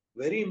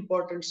 Very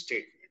important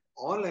statement.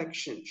 All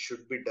action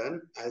should be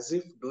done as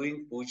if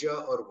doing puja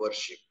or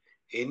worship.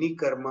 Any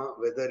karma,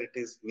 whether it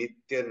is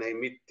nitya,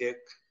 naimitya,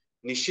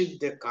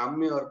 nishidya,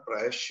 kamya or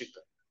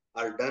prayashita,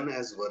 are done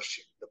as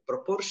worship. The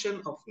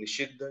proportion of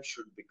nishidya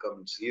should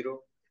become zero.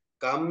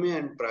 Kamya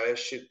and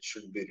prayashit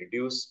should be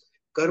reduced.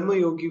 Karma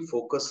yogi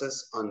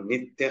focuses on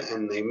nitya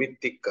and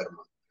naimitya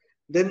karma.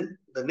 Then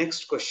the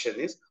next question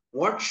is,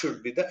 what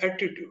should be the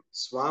attitude?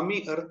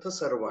 Swami Artha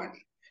Sarvani.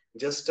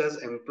 Just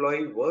as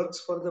employee works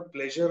for the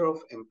pleasure of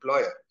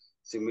employer,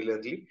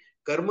 similarly,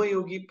 Karma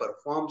Yogi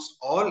performs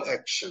all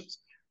actions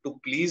to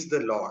please the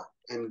Lord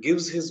and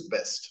gives his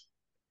best.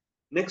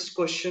 Next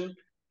question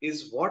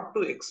is what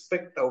to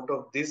expect out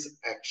of this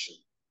action.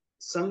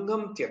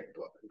 Sangam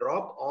Tyaktva.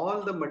 Drop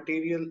all the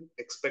material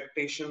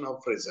expectation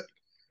of result.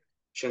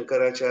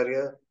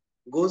 Shankaracharya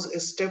goes a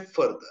step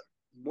further.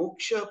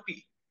 Moksha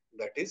pi,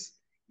 that is,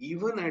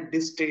 even at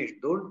this stage,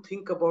 don't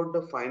think about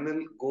the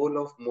final goal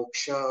of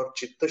moksha or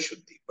chitta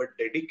shuddhi, but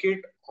dedicate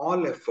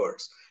all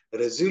efforts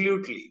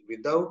resolutely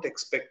without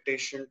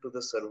expectation to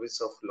the service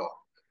of Lord.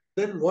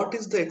 Then what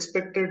is the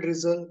expected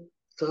result?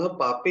 Saha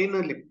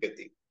papena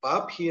lipyati.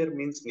 Pap here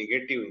means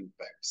negative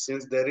impact.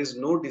 Since there is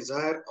no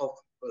desire of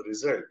a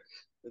result,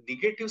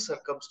 negative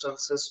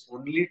circumstances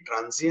only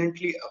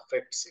transiently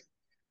affects him.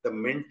 The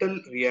mental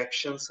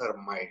reactions are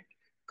mild.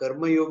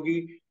 Karma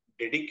Yogi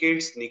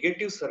dedicates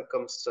negative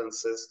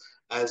circumstances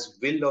as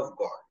will of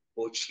God.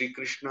 Both Sri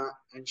Krishna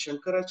and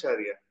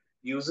Shankaracharya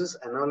uses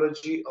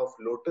analogy of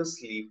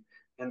lotus leaf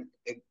and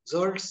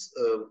exalts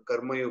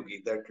Karma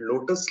Yogi, that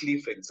lotus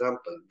leaf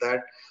example,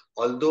 that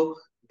although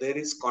there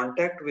is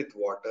contact with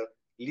water,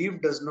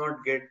 leaf does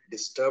not get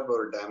disturbed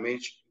or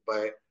damaged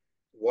by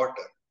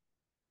water.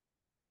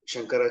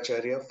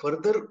 Shankaracharya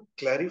further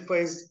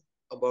clarifies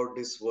about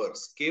this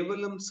verse.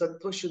 Kevalam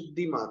sattva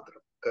shuddhi matra.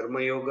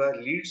 Karma yoga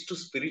leads to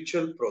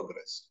spiritual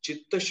progress.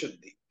 Chitta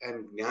shuddhi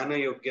and jnana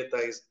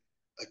yogyata is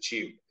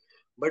achieved.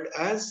 But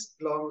as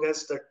long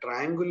as the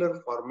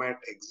triangular format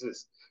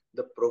exists,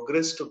 the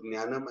progress to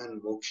jnanam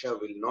and moksha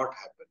will not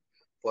happen,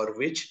 for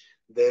which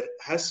there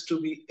has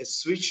to be a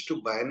switch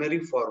to binary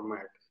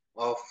format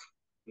of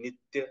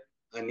nitya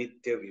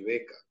anitya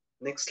viveka.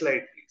 Next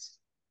slide, please.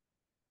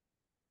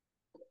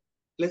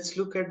 Let's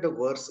look at the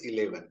verse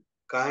 11.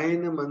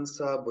 Kayena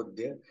mansa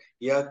buddhya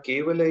ya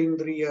kevala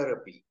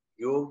indriyarapi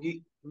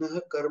yogi nah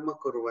karma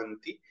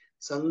kurvanti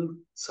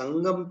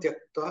sangam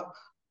tyaktva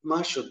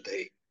ma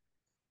shuddhai.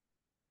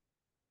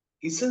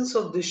 Essence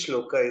of this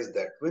shloka is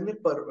that when a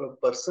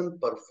person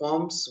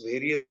performs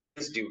various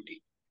duty,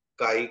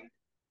 kai,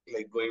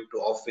 like going to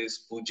office,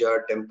 puja,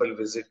 temple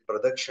visit,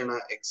 pradakshana,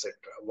 etc.,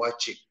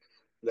 vachik,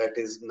 that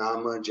is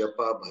nama,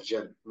 japa,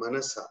 bhajan,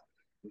 manasa,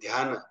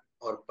 dhyana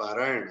or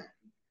parayana,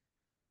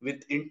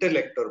 with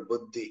intellect or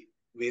buddhi,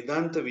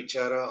 Vedanta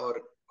vichara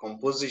or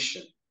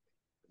composition,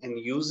 and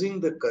using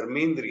the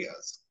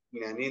karmendriyas,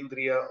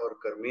 jnanendriya or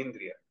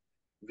karmendriya,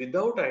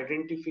 without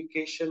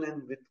identification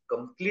and with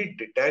complete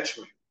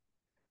detachment,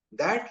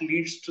 that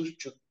leads to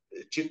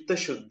chitta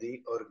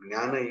shuddhi or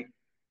jnana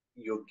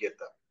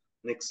yogyata.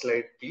 Next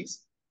slide,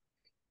 please.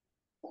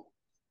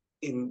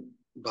 In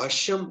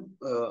Bhashyam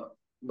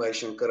by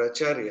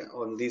Shankaracharya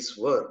on this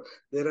work,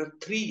 there are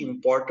three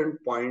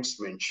important points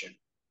mentioned.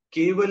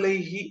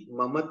 Kevalaihi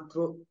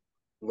mamatva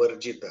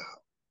varjitaha.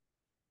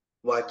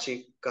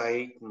 Vachik,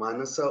 Kaik,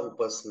 Manasa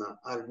Upasana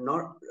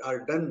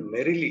are done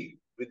merrily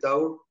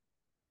without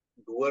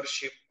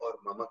doership or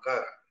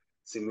mamakara.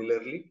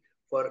 Similarly,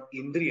 for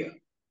Indriya,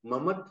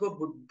 Mamatva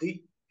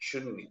Buddhi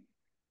Shunya,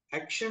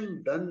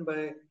 action done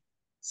by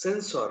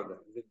sense organ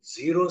with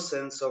zero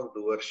sense of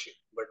doership,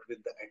 but with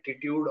the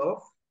attitude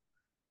of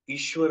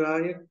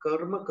Ishwaraya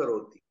Karma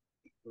Karoti,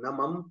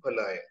 Namam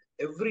Phalaya.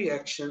 Every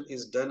action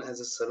is done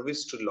as a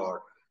service to Lord,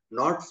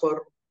 not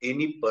for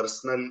any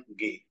personal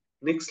gain.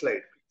 Next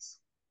slide, please.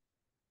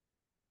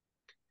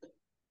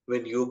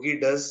 When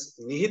yogi does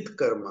nihit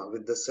karma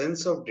with the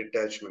sense of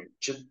detachment,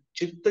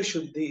 chitta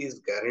shuddhi is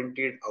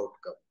guaranteed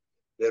outcome.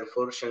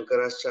 Therefore,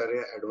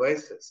 Shankaracharya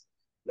advises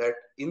that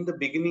in the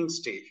beginning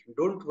stage,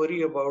 don't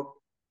worry about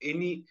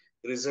any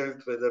result,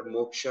 whether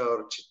moksha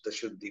or chitta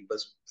shuddhi, but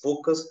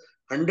focus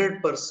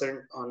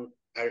 100% on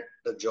at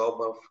the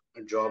job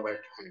at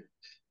hand.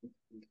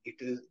 It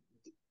is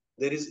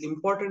There is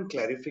important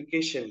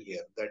clarification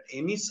here that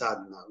any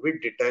sadhana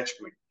with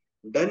detachment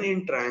done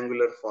in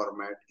triangular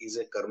format is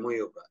a karma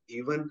yoga.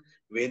 Even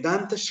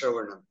Vedanta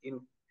Shravanam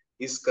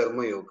is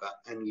karma yoga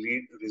and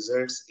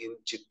results in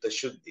chitta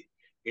shuddhi.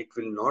 It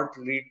will not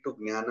lead to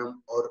jnanam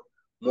or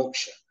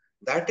moksha.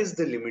 That is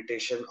the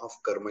limitation of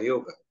karma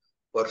yoga.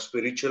 For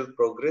spiritual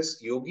progress,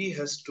 yogi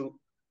has to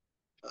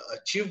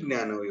achieve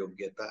jnana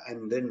yogyata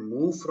and then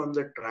move from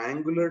the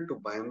triangular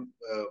to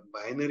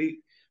binary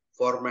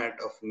format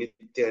of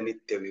nitya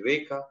nitya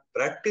viveka,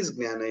 practice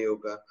jnana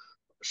yoga,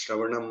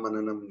 shravanam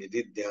mananam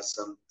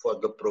nididhyasam for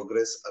the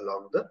progress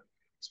along the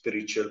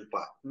spiritual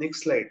path.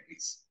 Next slide,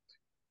 please.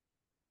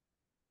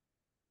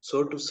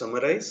 So to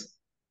summarize,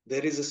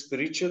 there is a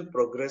spiritual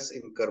progress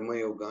in karma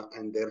yoga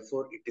and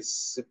therefore it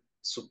is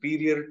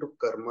superior to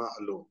karma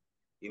alone.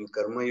 In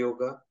karma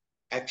yoga,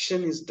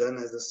 action is done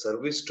as a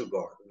service to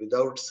God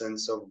without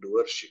sense of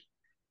doership.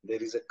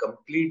 There is a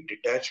complete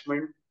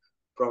detachment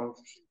from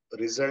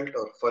result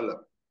or phala.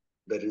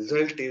 The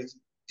result is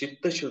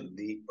chitta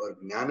shuddhi or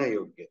jnana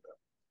yogyata.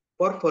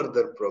 For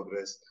further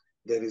progress,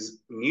 there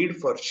is need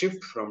for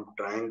shift from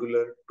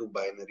triangular to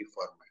binary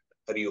format.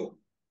 Hari Om.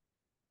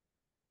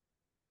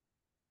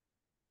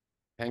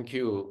 Thank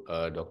you,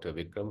 Dr.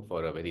 Vikram,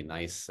 for a very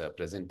nice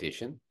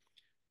presentation.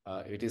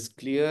 It is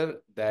clear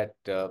that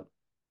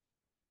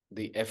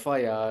the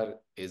FIR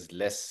is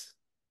less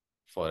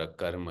for a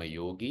karma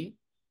yogi,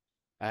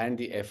 and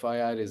the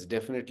FIR is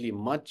definitely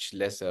much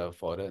lesser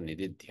for a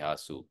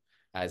nididhyasu,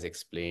 as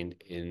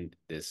explained in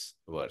this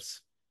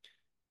verse.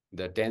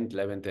 The 10th,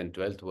 11th, and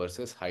 12th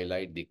verses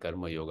highlight the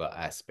karma yoga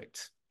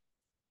aspects.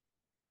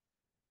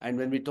 And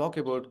when we talk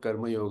about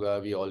karma yoga,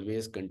 we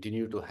always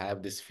continue to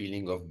have this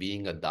feeling of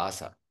being a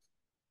dasa.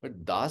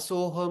 But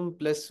dasoham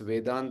plus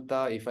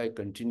Vedanta, if I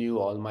continue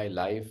all my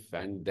life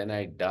and then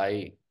I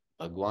die,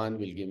 Bhagwan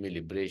will give me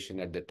liberation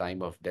at the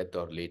time of death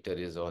or later,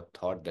 is a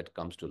thought that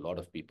comes to a lot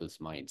of people's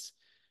minds.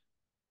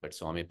 But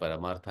Swami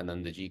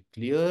Paramarthanandaji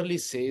clearly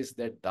says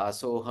that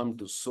dasoham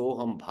to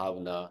soham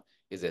bhavna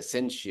is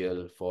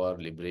essential for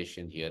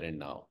liberation here and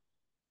now.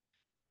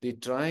 The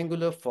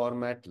triangular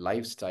format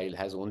lifestyle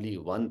has only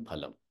one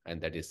phalam, and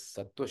that is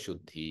Sattva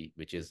Shuddhi,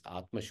 which is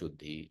Atma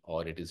Shuddhi,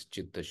 or it is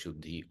Chitta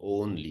Shuddhi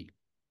only.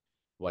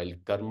 While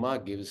karma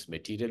gives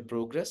material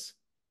progress,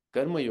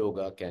 karma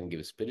yoga can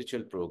give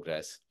spiritual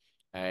progress,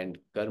 and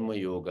karma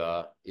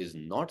yoga is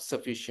not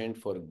sufficient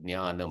for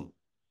jnanam.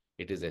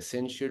 It is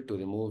essential to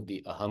remove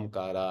the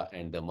ahamkara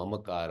and the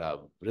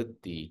mamakara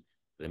vritti.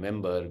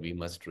 Remember, we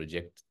must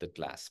reject the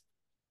clasp.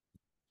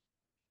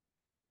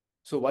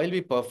 So while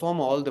we perform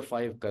all the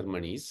five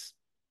karmanis,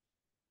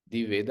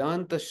 the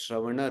Vedanta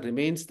Shravana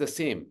remains the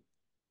same.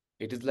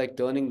 It is like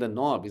turning the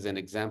knob, is an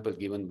example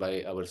given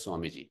by our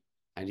Swamiji.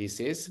 And he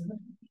says,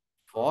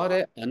 for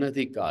an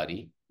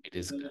anadhikari, it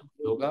is karma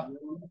yoga,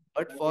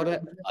 but for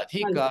an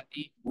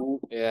adhikari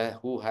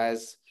who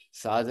has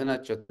sadhana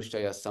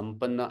chatushtaya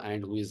sampanna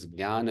and who is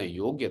jnana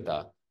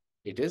yogyata,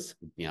 it is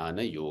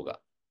jnana yoga.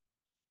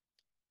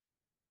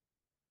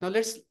 Now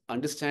let's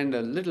understand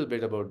a little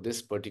bit about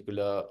this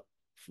particular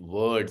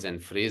words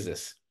and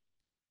phrases.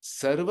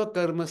 Sarva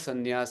karma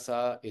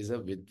sannyasa is a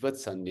vidvat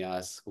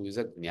sannyas who is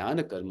a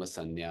jnana karma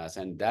sannyas,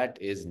 and that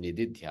is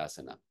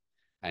nididhyasana.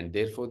 And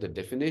therefore, the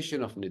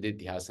definition of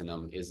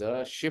nididhyasanam is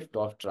a shift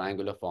of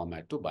triangular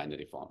format to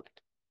binary format.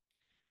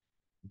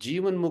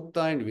 Jivan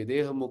Mukta and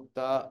Videha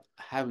Mukta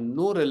have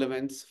no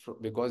relevance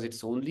because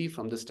it's only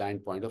from the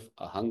standpoint of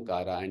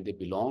Ahankara and they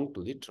belong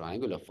to the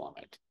triangular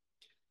format.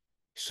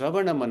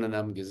 Shravana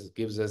Mananam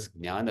gives us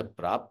Jnana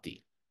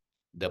Prapti.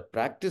 The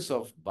practice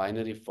of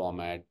binary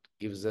format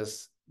gives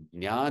us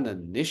Jnana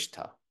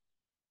Nishtha.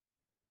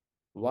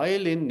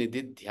 While in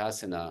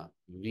Nididhyasana,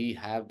 we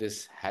have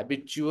this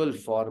habitual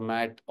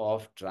format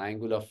of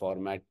triangular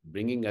format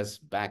bringing us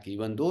back,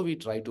 even though we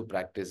try to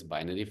practice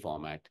binary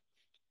format.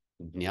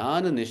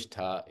 Jnana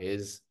Nishtha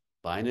is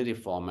binary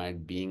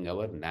format being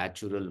our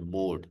natural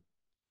mode.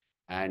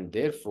 And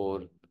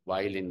therefore,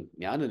 while in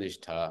Jnana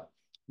Nishtha,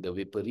 the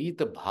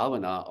Viparita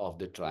Bhavana of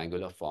the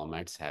triangular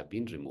formats have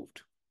been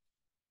removed.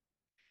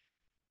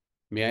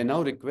 May I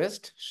now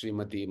request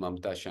Srimati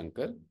Mamta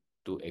Shankar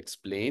to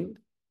explain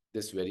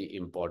this very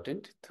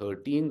important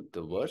 13th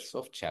verse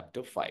of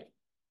chapter 5.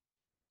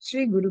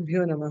 Shri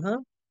Gurubhyo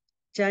Namaha.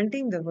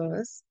 Chanting the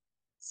verse,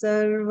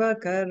 Sarva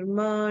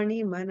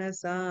Karmani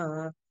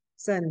Manasa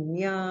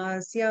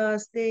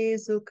Sanyasyaste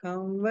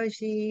Sukham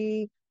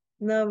Vashi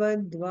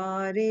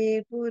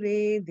Navadvare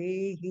Pure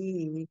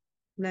Dehi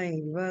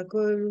Naiva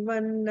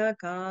Kurvanna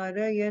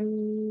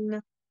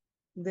Karayan.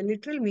 The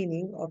literal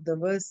meaning of the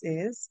verse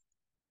is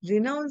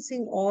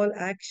renouncing all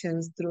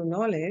actions through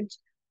knowledge,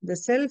 the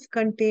self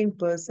contained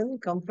person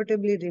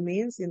comfortably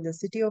remains in the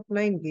city of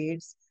nine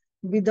gates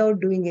without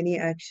doing any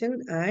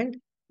action and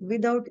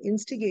without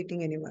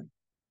instigating anyone.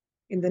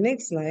 In the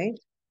next slide,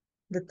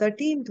 the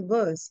 13th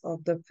verse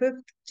of the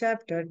 5th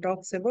chapter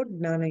talks about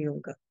Gnana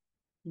Yoga.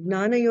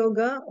 Gnana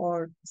Yoga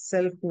or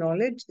self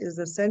knowledge is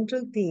the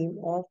central theme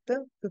of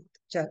the 5th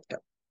chapter.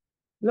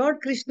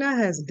 Lord Krishna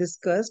has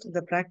discussed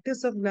the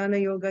practice of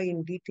Gnana Yoga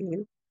in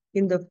detail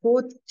in the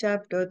 4th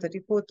chapter,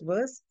 34th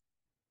verse,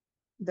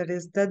 that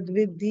is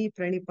Tadvidhi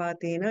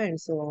Pranipatena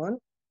and so on.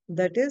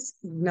 That is,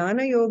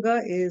 Gnana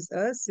Yoga is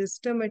a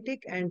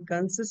systematic and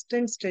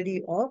consistent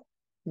study of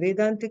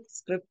Vedantic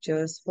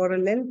scriptures for a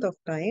length of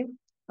time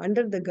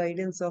under the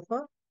guidance of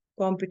a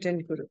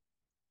competent guru.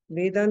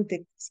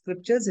 Vedantic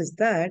scriptures is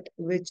that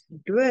which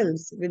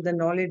dwells with the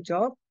knowledge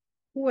of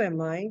who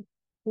am I,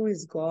 who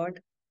is God,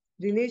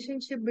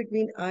 relationship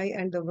between I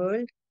and the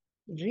world,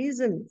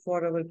 reason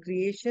for our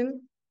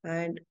creation,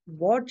 and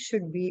what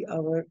should be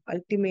our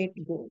ultimate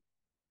goal.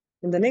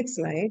 In the next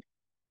slide,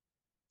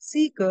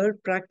 seeker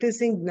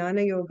practicing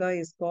Gnana Yoga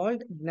is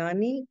called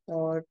Gnani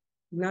or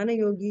Gnana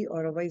Yogi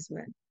or a wise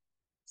man.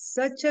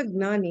 Such a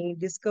Gnani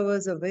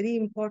discovers a very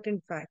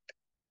important fact.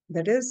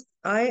 That is,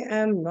 I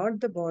am not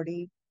the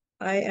body,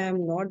 I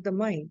am not the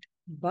mind,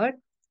 but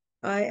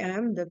I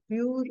am the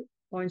pure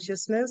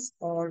consciousness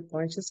or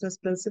consciousness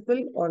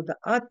principle or the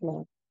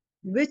Atma,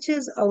 which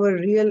is our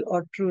real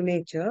or true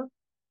nature,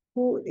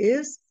 who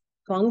is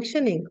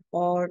functioning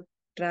or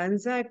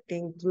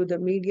transacting through the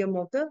medium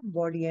of the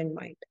body and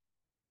mind.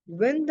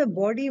 When the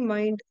body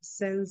mind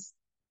sense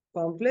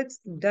complex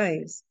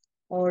dies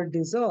or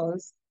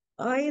dissolves,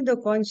 I, the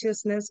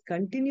consciousness,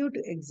 continue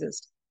to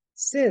exist.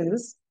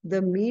 Since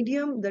the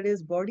medium that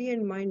is body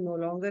and mind no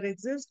longer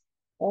exists,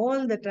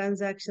 all the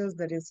transactions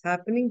that is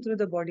happening through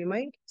the body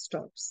mind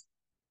stops.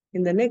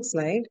 In the next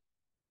slide,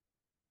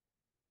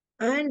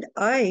 and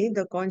I,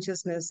 the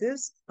consciousness,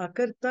 is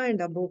akarta and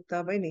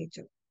abhokta by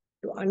nature.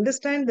 To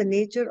understand the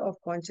nature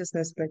of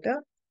consciousness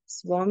better,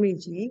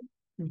 Swamiji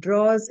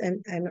draws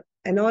an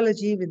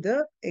analogy with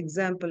the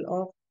example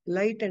of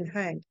light and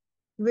hand,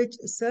 which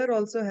Sir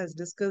also has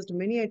discussed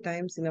many a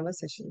times in our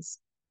sessions.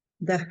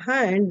 The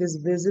hand is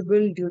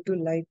visible due to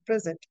light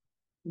present,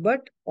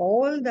 but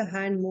all the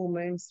hand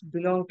movements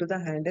belong to the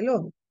hand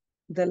alone.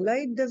 The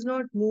light does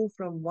not move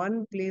from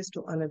one place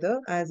to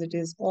another as it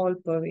is all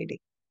pervading.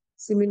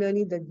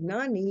 Similarly, the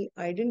Gnani,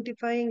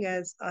 identifying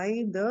as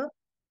I, the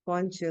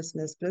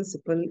consciousness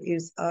principle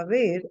is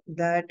aware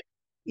that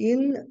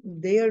in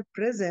their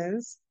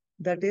presence,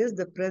 that is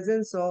the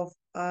presence of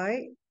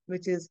I,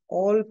 which is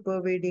all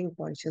pervading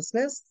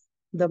consciousness,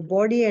 the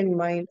body and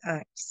mind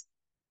acts.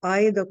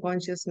 I, the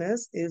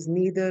consciousness, is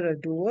neither a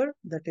doer,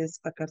 that is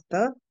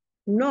akarta,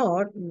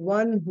 nor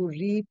one who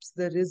reaps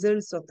the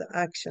results of the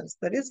actions,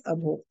 that is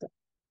abhokta.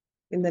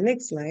 In the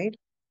next slide,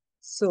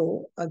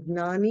 so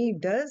Agnani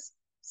does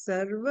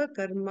sarva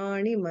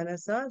karmani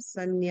manasa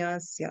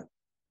sanyasya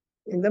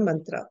in the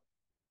mantra.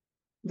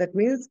 That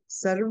means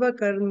sarva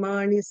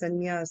karmani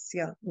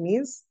sanyasya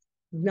means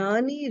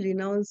Gnani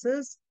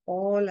renounces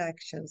all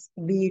actions,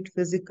 be it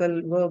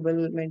physical,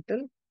 verbal,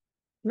 mental,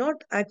 not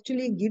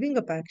actually giving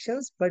up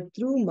actions, but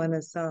through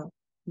manasa,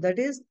 that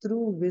is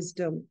through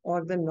wisdom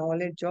or the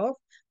knowledge of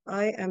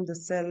I am the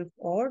self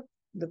or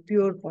the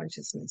pure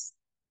consciousness.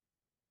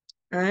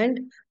 And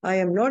I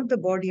am not the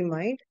body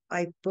mind,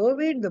 I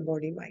pervade the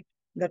body mind.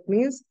 That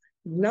means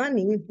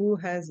Gnani, who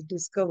has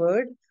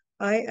discovered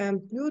I am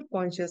pure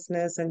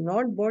consciousness and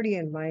not body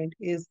and mind,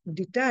 is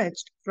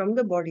detached from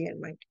the body and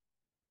mind.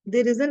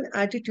 There is an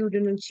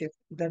attitudinal shift.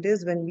 That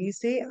is, when we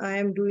say I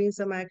am doing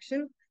some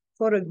action,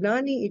 for a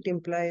Gnani, it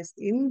implies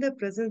in the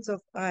presence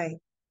of I,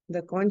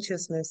 the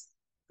consciousness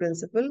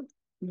principle,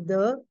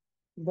 the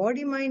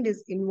body mind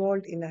is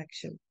involved in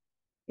action.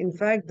 In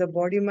fact, the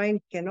body mind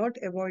cannot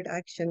avoid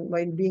action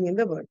while being in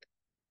the world.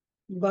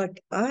 But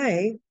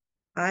I,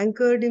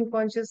 anchored in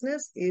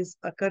consciousness, is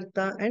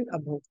akarta and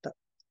abhokta.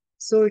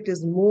 So it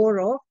is more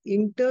of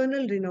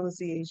internal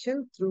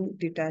renunciation through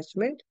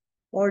detachment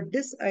or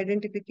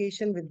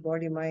disidentification with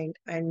body mind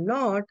and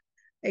not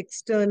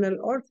external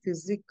or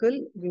physical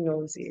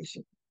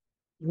renunciation.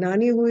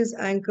 Gnani, who is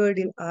anchored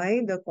in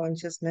I, the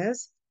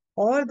consciousness,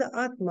 or the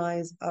Atma,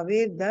 is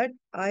aware that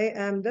I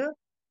am the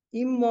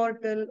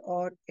immortal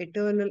or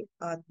eternal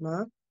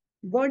Atma.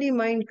 Body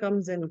mind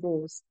comes and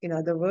goes. In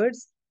other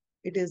words,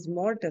 it is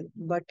mortal,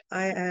 but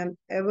I am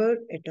ever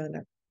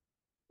eternal.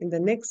 In the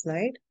next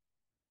slide,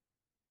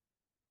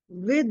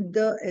 with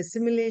the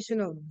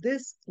assimilation of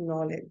this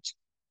knowledge,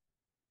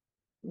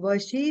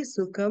 Vashi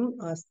Sukham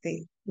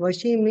Aste.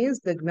 Vashi means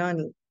the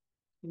Gnani.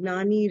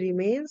 Gnani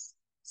remains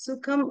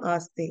Sukham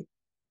Aste,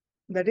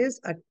 that is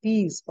at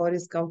peace or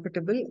is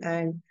comfortable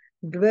and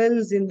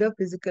dwells in the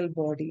physical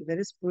body, that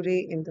is Pure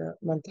in the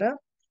mantra,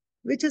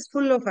 which is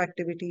full of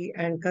activity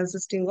and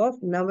consisting of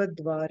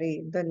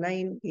Navadvare, the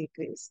 9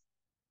 gateways.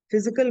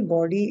 Physical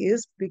body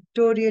is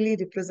pictorially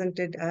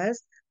represented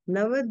as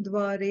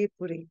Navadvare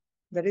Pure,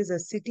 that is a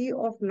city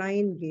of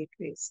 9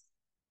 gateways.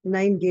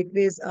 9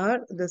 gateways are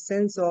the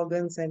sense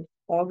organs and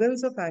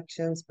organs of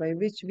actions by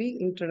which we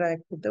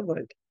interact with the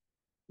world.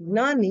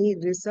 Gnani,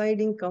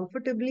 residing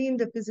comfortably in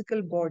the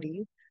physical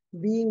body,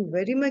 being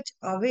very much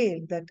aware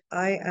that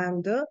I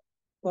am the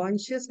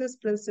consciousness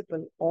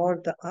principle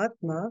or the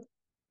Atma,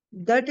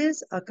 that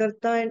is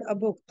Akarta and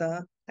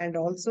Abhokta, and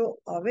also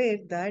aware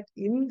that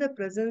in the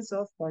presence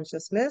of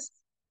consciousness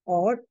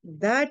or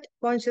that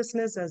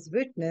consciousness as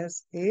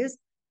witness is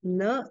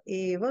Na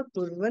eva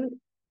kurvan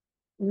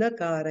na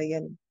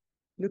karayan.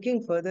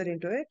 Looking further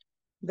into it,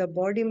 the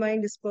body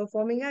mind is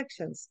performing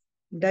actions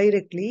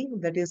directly,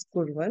 that is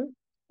kurvan,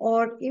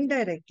 or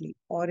indirectly,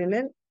 or in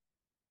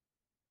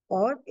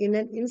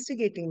an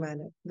instigating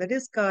manner, that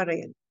is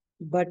karayan.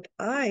 But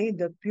I,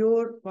 the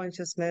pure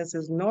consciousness,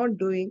 is not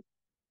doing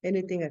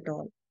anything at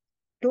all,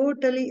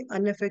 totally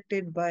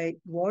unaffected by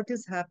what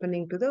is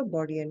happening to the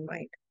body and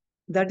mind.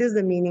 That is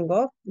the meaning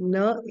of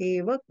na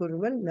eva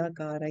kurvan na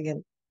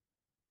karayan.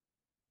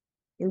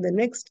 In the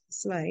next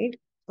slide,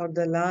 or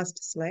the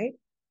last slide,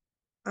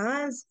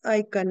 as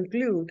I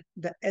conclude,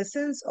 the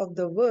essence of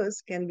the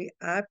verse can be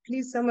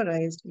aptly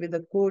summarized with a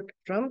quote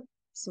from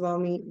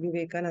Swami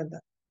Vivekananda.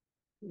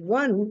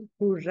 One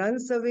who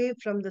runs away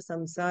from the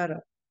samsara,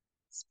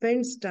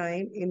 spends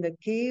time in the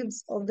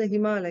caves of the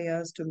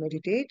Himalayas to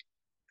meditate,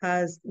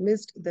 has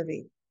missed the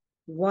way.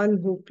 One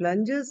who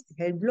plunges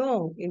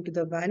headlong into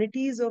the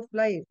vanities of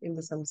life in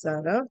the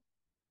samsara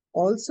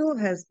also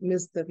has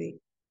missed the way.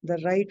 The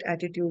right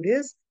attitude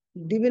is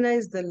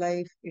divinize the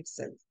life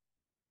itself.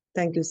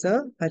 Thank you,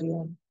 sir. Hari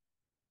Om.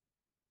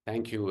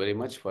 Thank you very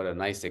much for a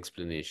nice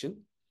explanation.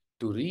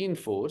 To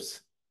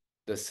reinforce,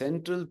 the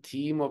central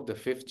theme of the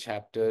fifth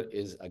chapter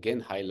is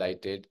again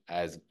highlighted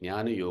as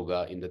Jnana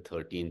Yoga in the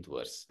 13th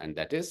verse, and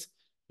that is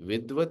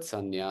Vidvat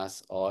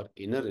Sannyas or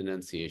inner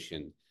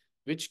renunciation,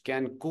 which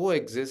can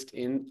coexist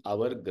in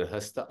our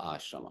Grahastha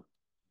ashrama.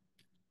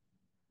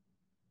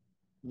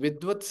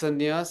 Vidvat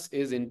Sannyas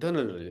is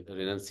internal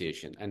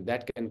renunciation, and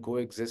that can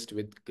coexist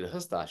with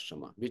Grahastha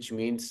ashrama, which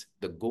means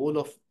the goal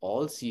of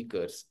all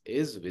seekers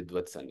is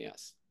Vidvat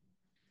Sannyas.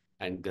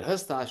 And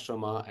Grahastha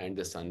ashrama and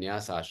the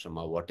Sannyas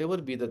ashrama, whatever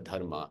be the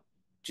dharma,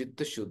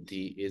 Chitta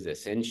Shuddhi is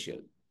essential.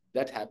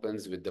 That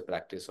happens with the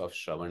practice of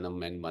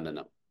Shravanam and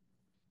Mananam.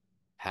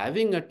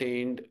 Having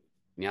attained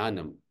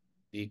Jnanam,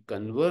 the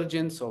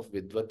convergence of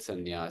Vidvat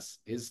Sannyas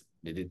is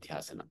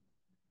Nididhyasana.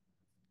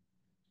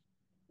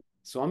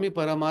 Swami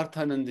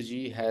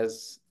Paramarthanandaji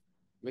has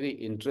very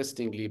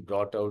interestingly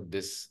brought out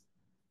this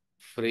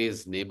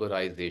phrase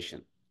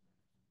neighborization.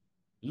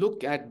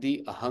 Look at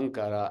the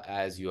ahankara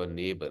as your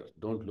neighbor.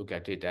 Don't look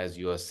at it as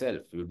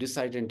yourself. You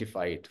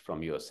disidentify it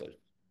from yourself.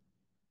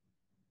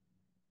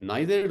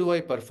 Neither do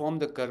I perform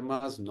the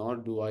karmas nor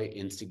do I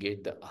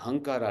instigate the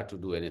ahankara to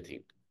do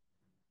anything.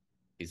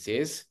 He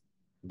says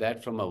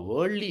that from a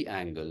worldly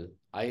angle,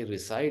 I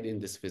reside in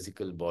this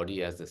physical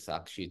body as the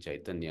Sakshi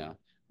Chaitanya,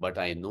 but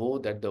I know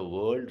that the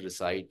world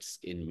resides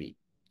in me.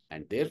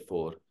 And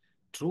therefore,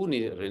 true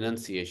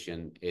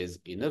renunciation is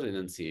inner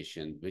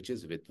renunciation, which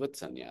is Vidvat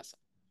Sannyasa.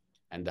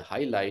 And the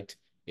highlight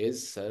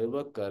is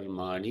Sarva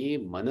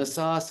Karmani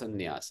Manasa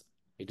Sannyasa.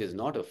 It is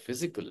not a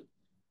physical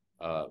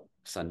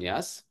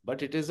sannyas,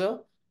 but it is a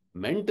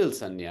mental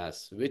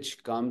sannyas,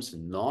 which comes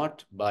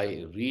not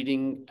by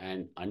reading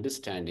and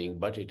understanding,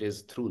 but it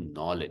is through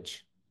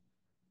knowledge.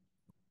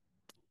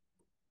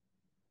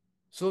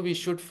 So we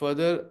should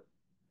further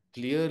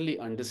clearly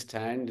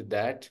understand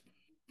that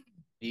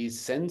the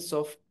sense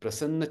of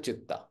prasanna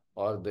chitta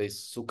or the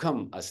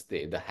sukham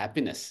aste, the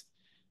happiness,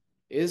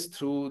 is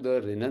through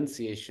the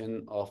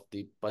renunciation of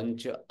the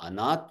pancha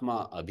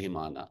anatma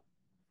abhimana,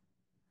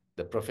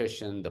 the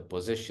profession, the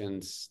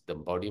possessions, the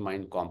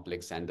body-mind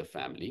complex, and the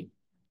family.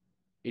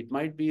 It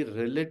might be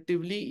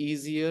relatively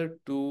easier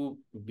to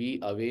be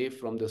away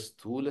from the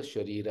sthula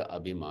sharira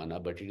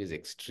abhimana, but it is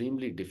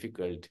extremely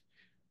difficult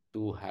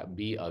to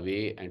be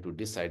away and to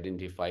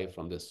disidentify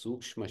from the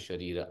sukshma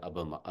sharira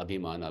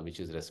abhimana,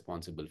 which is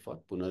responsible for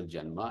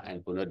punarjanma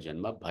and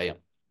punarjanma bhayam.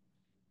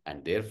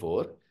 And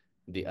therefore,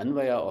 the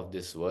anvaya of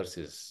this verse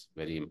is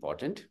very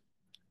important.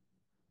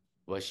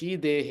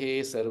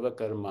 Vashidehe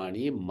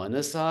sarvakarmani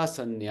manasa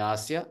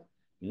sanyasya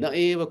na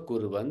eva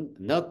kurvan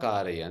na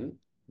karayan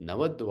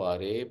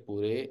navadvare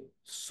pure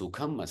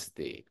sukham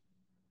aste.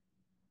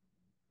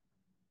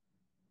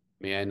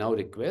 May I now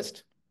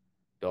request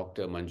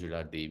Dr.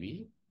 Manjula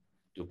Devi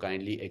to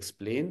kindly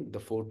explain the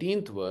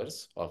 14th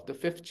verse of the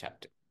 5th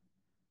chapter.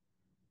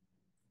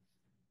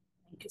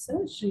 Thank you,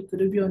 sir. Shri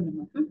Gurubhyo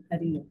Namaha.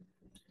 Hari Om.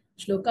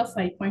 Shloka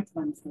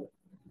 5.14.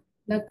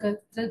 न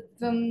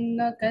कर्तृत्वं न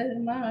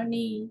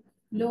कर्माणि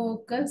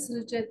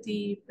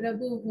लोकसृजति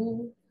प्रभुः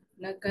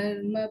न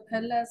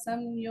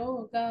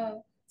कर्मफलसंयोगा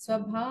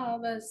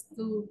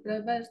स्वभावस्तु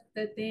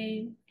प्रवर्तते.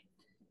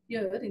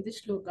 Here in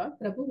this shloka,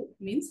 Prabhu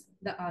means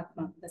the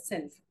Atma, the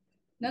self.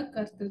 Na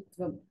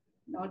kartrutvam,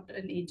 not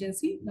an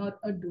agency, nor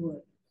a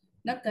doer.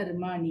 Na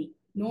karmani,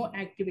 no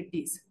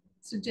activities.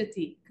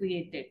 Sujati,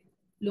 created.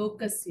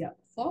 Lokasya,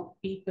 for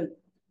people.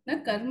 Na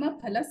karma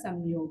phala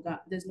samyoga,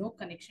 there's no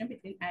connection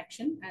between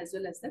action as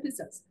well as the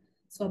results.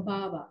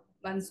 Swabhava,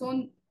 one's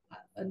own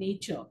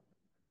nature.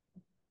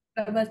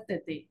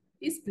 Pravartate,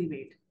 is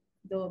prevailed.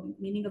 The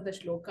meaning of the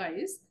shloka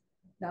is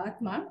the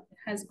Atma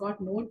has got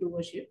no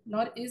doership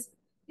nor is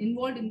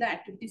involved in the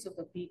activities of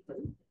the people.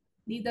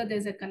 Neither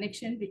there's a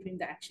connection between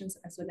the actions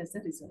as well as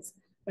the results,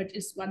 but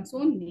it's one's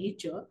own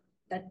nature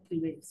that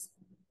prevails.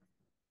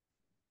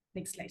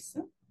 Next slide,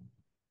 sir.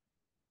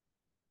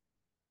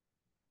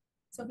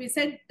 So we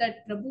said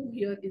that Prabhu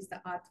here is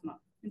the Atma.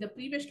 In the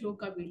previous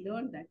shloka, we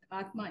learned that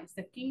Atma is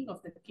the king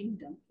of the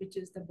kingdom, which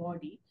is the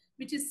body,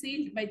 which is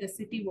sealed by the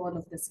city wall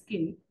of the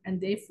skin and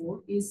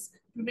therefore is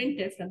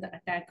prevented from the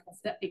attack of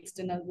the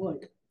external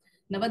world.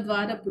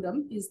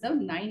 Navadvarapuram is the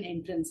 9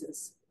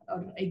 entrances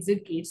or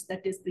exit gates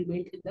that is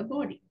prevailed in the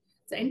body.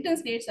 The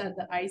entrance gates are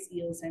the eyes,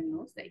 ears, and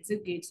nose. The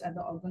exit gates are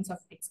the organs of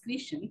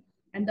excretion.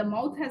 And the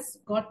mouth has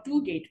got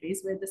 2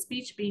 gateways, where the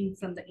speech being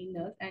from the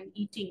inner and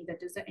eating,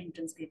 that is the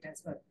entrance gate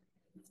as well.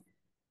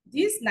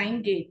 These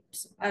 9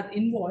 gates are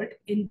involved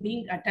in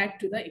being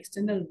attacked to the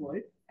external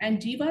world, and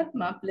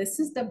Jivatma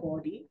blesses the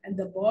body, and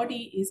the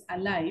body is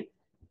alive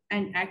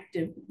and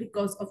active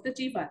because of the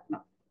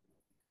Jivatma.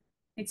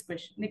 Next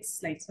question, next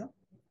slide, sir.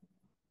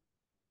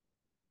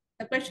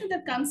 The question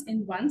that comes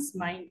in one's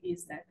mind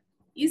is that,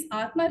 is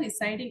Atma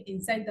residing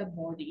inside the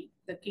body,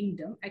 the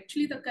kingdom,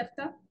 actually the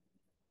Karta?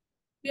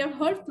 We have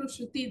heard through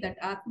Shruti that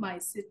Atma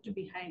is said to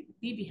be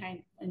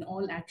behind in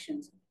all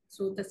actions.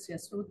 Srotasya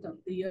Srotam,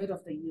 the ear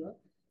of the ear.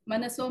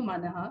 Manaso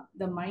Manaha,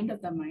 the mind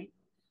of the mind.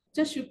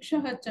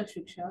 Chashukshaha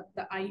Chashuksha,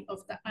 the eye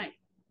of the eye.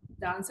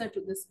 The answer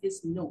to this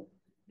is no,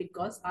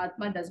 because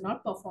Atma does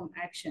not perform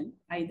action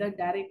either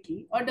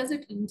directly or does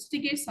it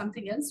instigate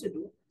something else to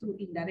do through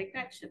indirect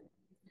action.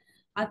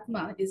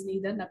 Atma is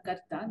neither na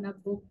karta na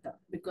bhokta,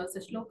 because the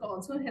shloka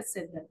also has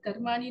said that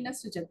karmani na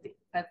sujati.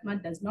 Atma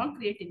does not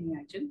create any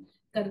action.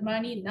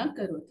 Karmani na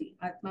karoti.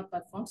 Atma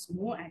performs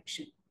no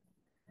action.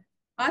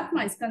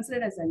 Atma is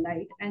considered as a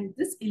light, and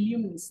this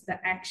illumines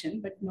the action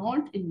but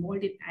not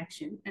involved in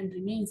action and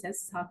remains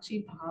as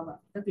Sakshi Bhava,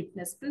 the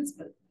witness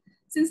principle.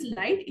 Since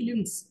light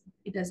illumines,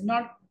 it does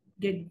not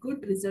get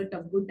good result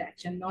of good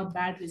action nor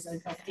bad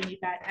result of any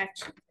bad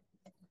action.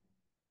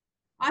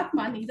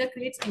 Atma neither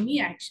creates any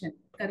action,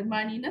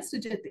 karmani na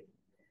sujati,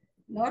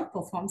 nor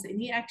performs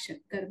any action,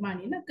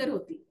 karmani na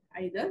karoti,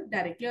 either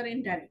directly or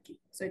indirectly.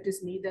 So it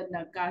is neither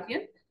na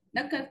karyan,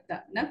 na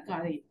karta, na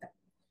karita.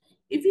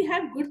 If we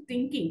have good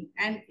thinking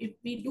and if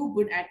we do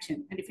good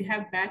action, and if we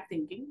have bad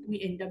thinking,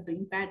 we end up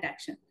doing bad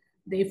action.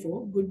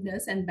 Therefore,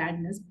 goodness and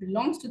badness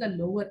belongs to the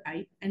lower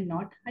I and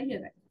not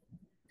higher I.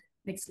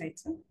 Next slide,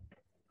 sir.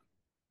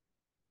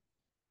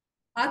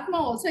 Atma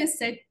also is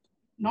said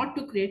not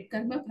to create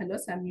karma phala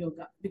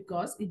samyoga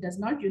because it does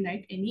not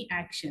unite any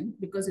action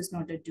because it's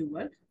not a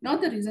doer, nor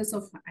the results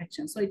of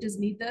action. So it is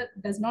neither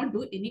does not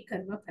do any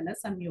karma phala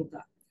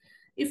samyoga.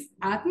 If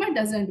Atma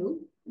doesn't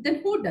do,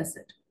 then who does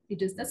it?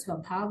 It is the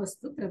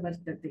Swabhavastu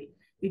Pravartate.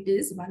 It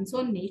is one's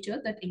own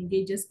nature that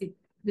engages it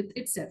with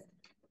itself.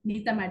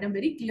 Neeta madam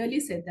very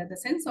clearly said that the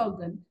sense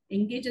organ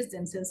engages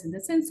themselves in the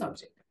sense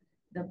object.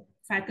 The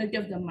faculty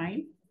of the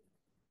mind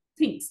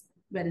thinks,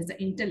 whereas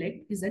the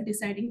intellect is a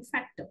deciding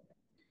factor.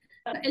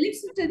 The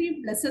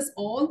electricity blesses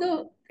all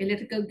the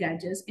electrical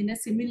gadgets in a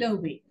similar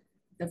way.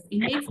 The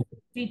innate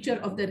feature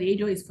of the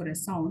radio is for a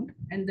sound,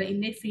 and the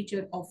innate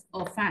feature of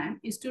a fan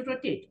is to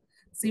rotate.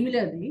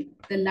 Similarly,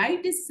 the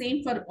light is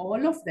same for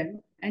all of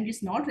them and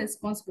is not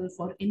responsible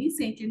for any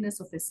saintliness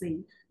of a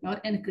saint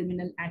nor any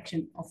criminal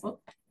action of a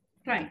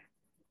crime.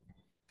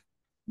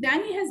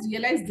 Dani has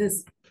realized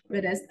this,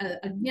 whereas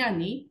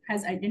Ajnani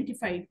has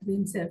identified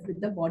himself with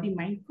the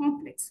body-mind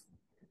complex.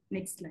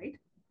 Next slide.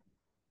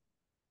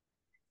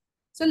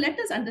 So let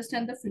us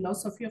understand the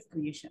philosophy of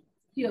creation.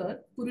 Here,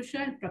 Purusha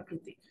and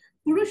Prakriti.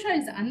 Purusha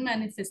is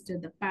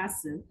unmanifested, the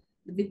passive,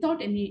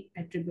 without any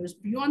attributes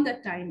beyond the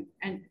time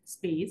and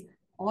space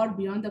or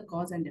beyond the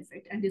cause and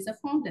effect, and is a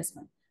formless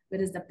one.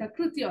 Whereas the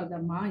Prakriti or the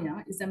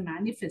Maya is a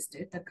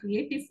manifested, the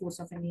creative force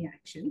of any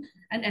action,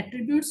 and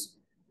attributes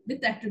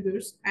with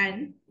attributes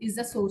and is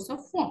the source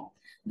of form.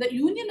 The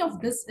union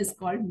of this is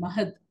called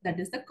Mahad, that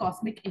is the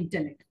cosmic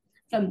intellect.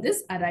 From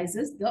this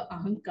arises the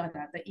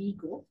ahankara, the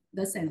ego,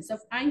 the sense of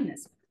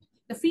I-ness.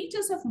 The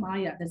features of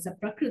Maya, that is the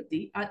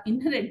Prakriti, are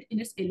inherent in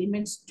its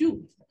elements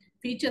too.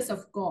 Features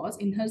of cause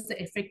inherits the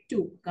effect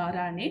too.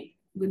 Karane,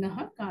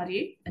 gunaha,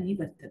 karye,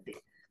 anivartate.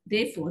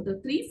 Therefore, the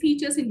three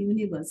features in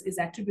universe is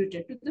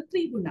attributed to the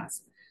three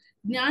gunas.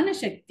 Jnana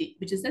Shakti,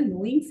 which is the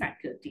knowing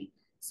faculty.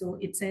 So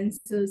it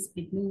senses,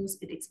 it knows,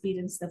 it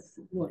experiences the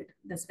world.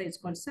 That's why it's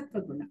called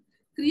Sattva Guna.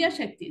 Kriya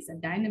Shakti is a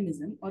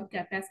dynamism or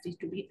capacity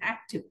to be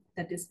active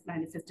that is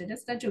manifested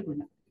as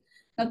Rajaguna.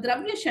 Now,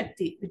 Dravya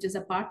Shakti, which is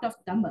a part of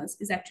Tamas,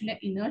 is actually an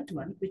inert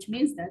one, which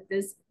means that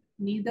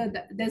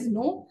there's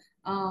no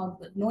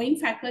knowing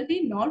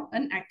faculty nor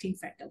an acting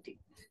faculty.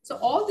 So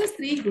all these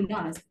three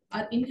gunas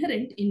are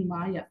inherent in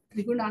Maya,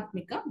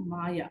 Trigunatmika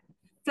Maya.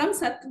 From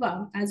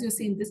Sattva, as you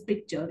see in this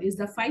picture, is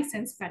the five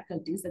sense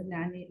faculties, the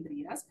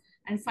Jnanendriyas,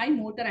 and five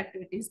motor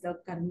activities, the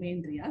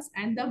Karmendriyas,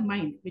 and the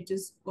mind, which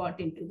is got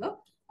into the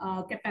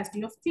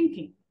capacity of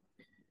thinking.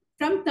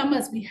 From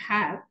Tamas, we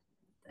have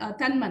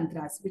Tan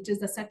mantras, which is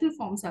the subtle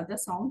forms are the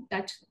sound,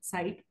 touch,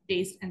 sight,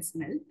 taste, and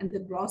smell. And the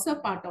grosser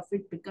part of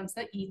it becomes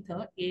the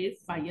ether, air,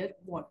 fire,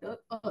 water,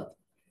 earth.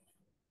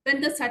 When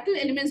the subtle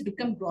elements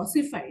become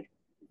grossified,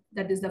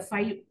 that is the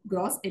five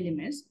gross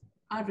elements,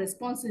 are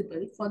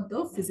responsible for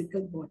the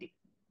physical body.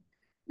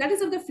 That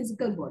is of the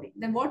physical body.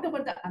 Then what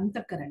about the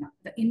antakarana,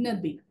 the inner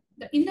being?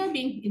 The inner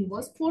being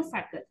involves four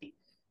faculty.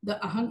 The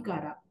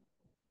ahankara,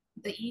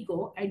 the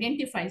ego,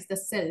 identifies the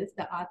self,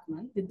 the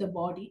atman, with the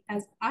body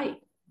as I.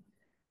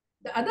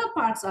 The other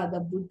parts are the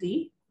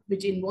buddhi,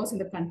 which involves in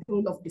the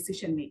control of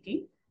decision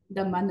making,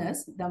 the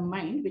manas, the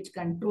mind, which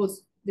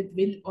controls with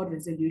will or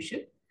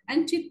resolution,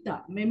 and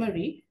chitta,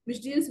 memory,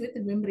 which deals with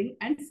remembering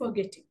and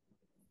forgetting.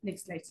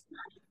 Next slide.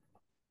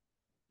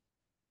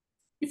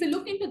 If you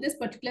look into this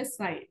particular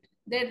slide,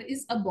 there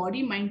is a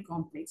body-mind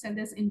complex and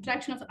there's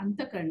interaction of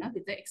antakarna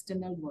with the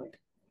external world.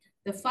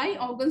 The five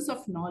organs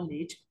of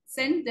knowledge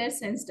send their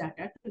sense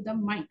data to the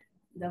mind.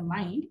 The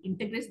mind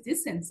integrates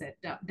this sense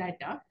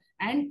data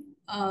and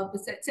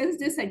sends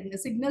these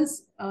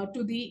signals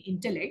to the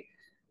intellect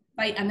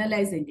by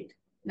analyzing it.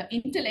 The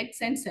intellect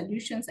sends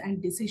solutions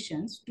and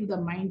decisions to the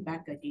mind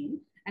back again,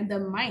 and the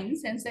mind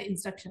sends the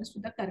instructions to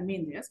the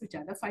karmendriyas, which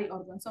are the five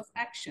organs of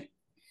action.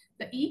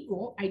 The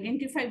ego,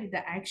 identified with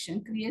the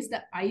action, creates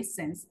the I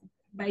sense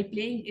by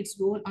playing its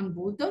role on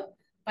both the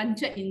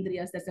pancha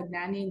indriyas, that's the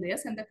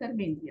jnanendriyas and the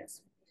karmendriyas.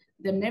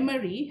 The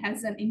memory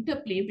has an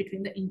interplay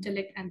between the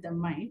intellect and the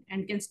mind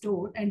and can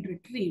store and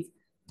retrieve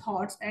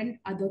thoughts and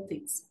other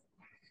things.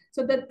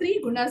 So the three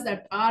gunas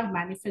that are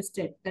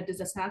manifested, that is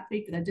the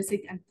sattvic,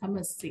 rajasic, and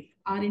tamasic,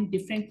 are in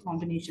different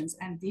combinations,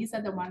 and these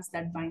are the ones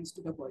that binds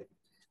to the world.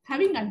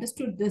 Having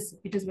understood this,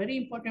 it is very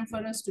important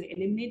for us to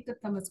eliminate the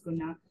tamas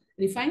guna,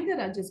 refine the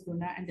rajas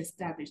guna, and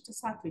establish the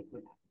sattvic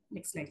guna.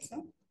 Next slide, sir.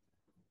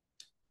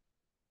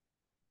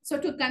 So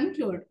to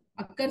conclude,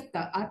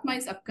 akarta, atma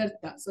is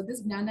akarta. So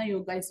this jnana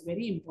yoga is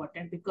very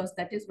important because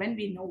that is when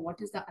we know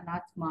what is the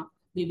anatma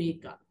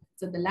viveka.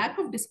 So the lack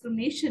of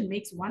discrimination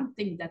makes one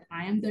thing that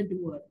I am the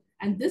doer.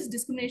 And this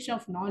discrimination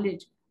of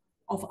knowledge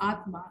of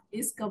atma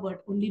is covered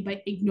only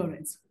by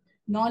ignorance.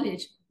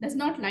 Knowledge does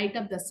not light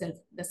up the self.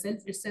 The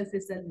self itself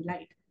is the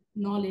light.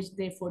 Knowledge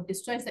therefore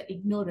destroys the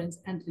ignorance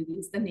and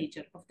reveals the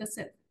nature of the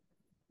self.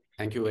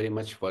 Thank you very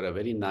much for a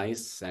very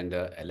nice and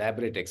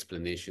elaborate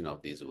explanation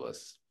of these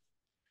verses.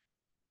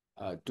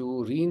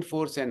 To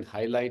reinforce and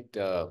highlight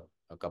a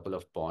couple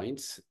of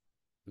points,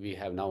 we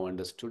have now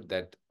understood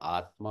that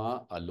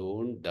Atma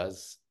alone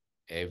does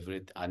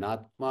everything,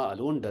 Anatma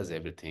alone does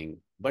everything,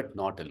 but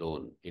not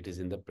alone. It is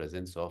in the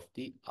presence of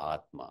the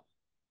Atma.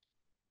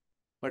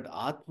 But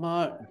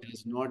Atma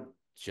does not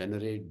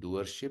generate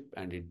doership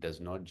and it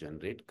does not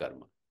generate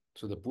karma.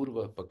 So the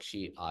Purva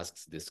Pakshi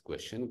asks this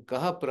question,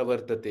 Kaha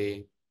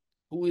pravartate?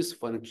 Who is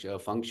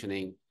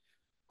functioning?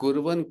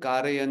 Kurvan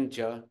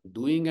karayancha,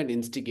 doing and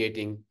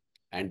instigating.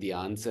 And the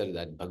answer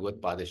that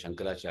Bhagavad Pada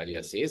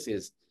Shankaracharya says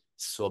is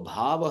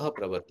Swabhavaha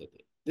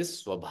pravartate.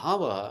 This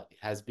Swabhava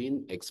has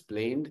been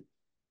explained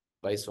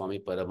by Swami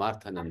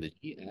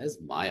Paramarthanandaji as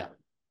Maya.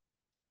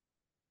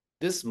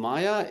 This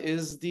Maya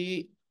is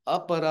the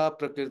apara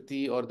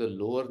prakriti or the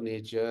lower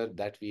nature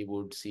that we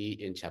would see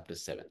in chapter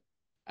 7.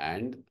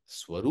 And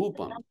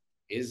Swarupam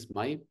is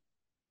my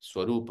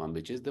Swarupam,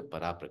 which is the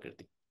para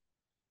prakriti.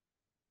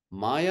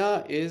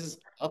 Maya is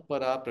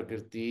apara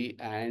prakriti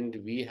and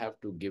we have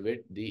to give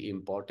it the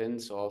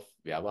importance of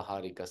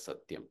Vyavaharika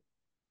Satyam.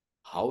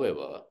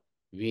 However,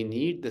 we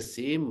need the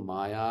same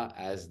Maya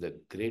as the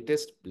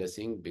greatest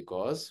blessing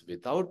because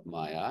without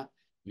Maya,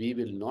 we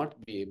will not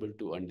be able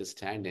to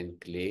understand and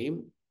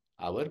claim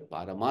our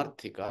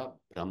Paramarthika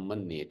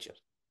Brahman nature.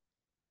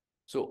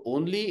 So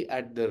only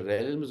at the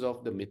realms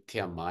of the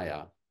Mithya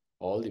Maya,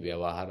 all the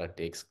Vyavahara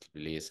takes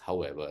place.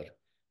 However,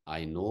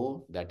 I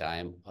know that I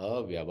am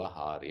a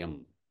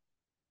Vyavaharyam.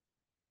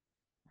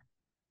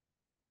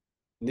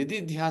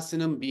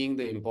 Nididhyasanam being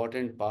the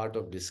important part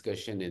of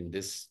discussion in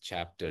this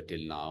chapter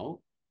till now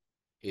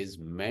is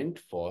meant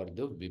for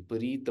the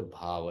Viparita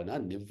Bhavana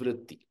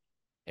Nivritti.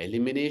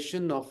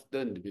 Elimination of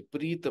the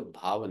Viparita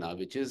Bhavana,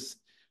 which is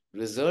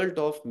result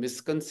of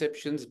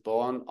misconceptions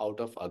born out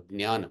of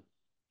Ajnana.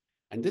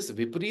 And this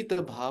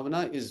Viparita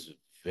Bhavana is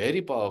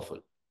very powerful.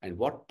 And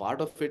what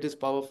part of it is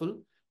powerful?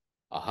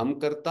 Aham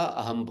Karta,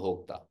 Aham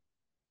Bhokta.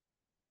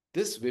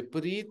 This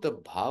Viparita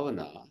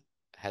Bhavana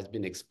has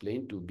been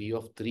explained to be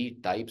of three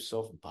types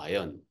of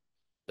bhayan.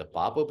 The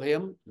Papa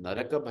Bhayam,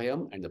 Naraka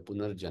Bhayam, and the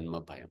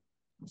Punarjanma Bhayam.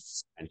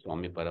 And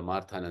Swami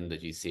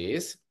Paramarthanandaji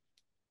says,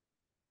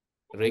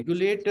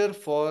 regulator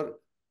for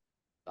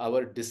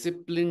our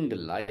disciplined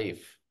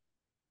life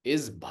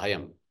is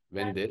bhayam.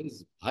 When there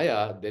is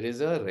bhaya, there is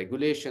a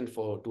regulation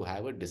for to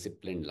have a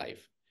disciplined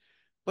life.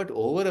 But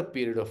over a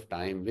period of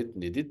time with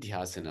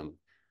nididhyasanam,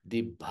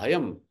 the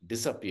bhayam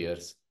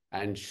disappears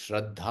and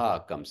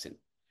shraddha comes in.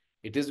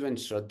 It is when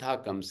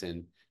shraddha comes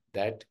in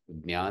that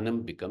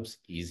jnanam becomes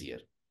easier.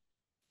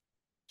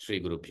 Shri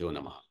Guru Bhyo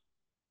Namaha.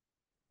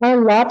 A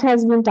lot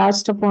has been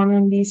touched upon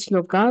in these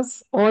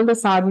shlokas. All the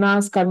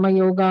sadhanas, karma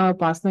yoga,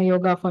 pasna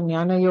yoga for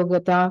jnana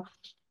yogata,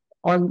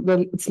 all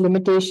its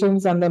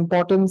limitations and the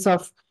importance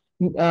of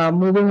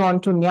moving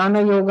on to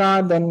jnana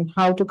yoga, then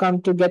how to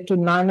come to get to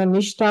jnana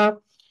nishta,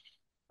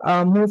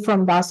 move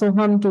from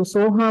dasoham to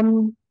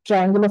soham,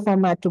 triangular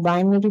format to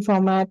binary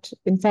format.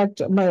 In fact,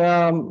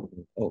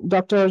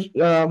 Dr.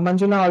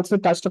 Manjula also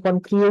touched upon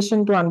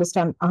creation to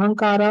understand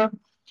ahankara,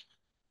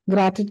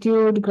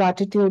 gratitude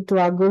to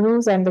our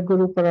gurus and the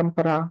Guru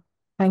Parampara.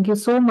 Thank you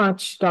so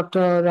much,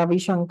 Dr. Ravi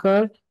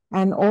Shankar,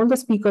 and all the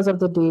speakers of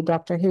the day,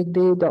 Dr.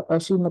 Hegde,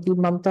 Srimati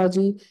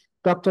Mamtaji,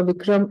 Dr.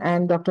 Vikram,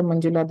 and Dr.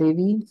 Manjula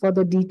Devi, for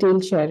the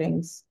detailed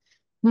sharings.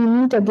 We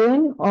meet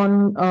again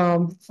on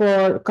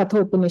for Katha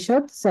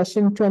Upanishad,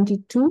 session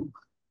 22,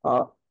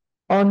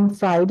 on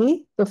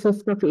Friday, the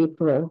 5th of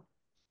April.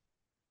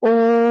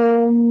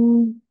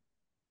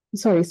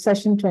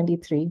 Session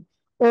 23.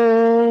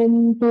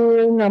 Om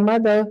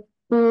Purnamada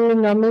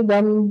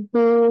Purnamidam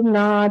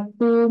Purnat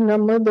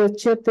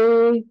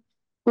Purnamudachyate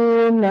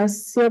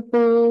Purnasya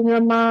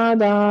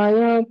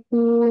Purnamadaya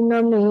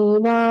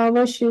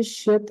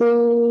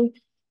Purnamevavashishyate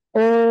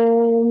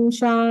Om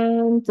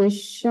Shanti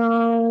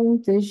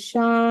Shanti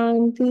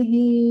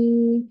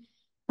Shanti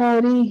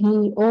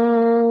Harihi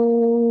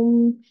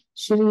Om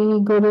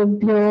Shri Guru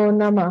Bhyo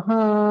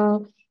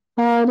Namaha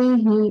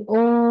Harihi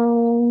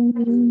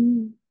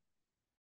Om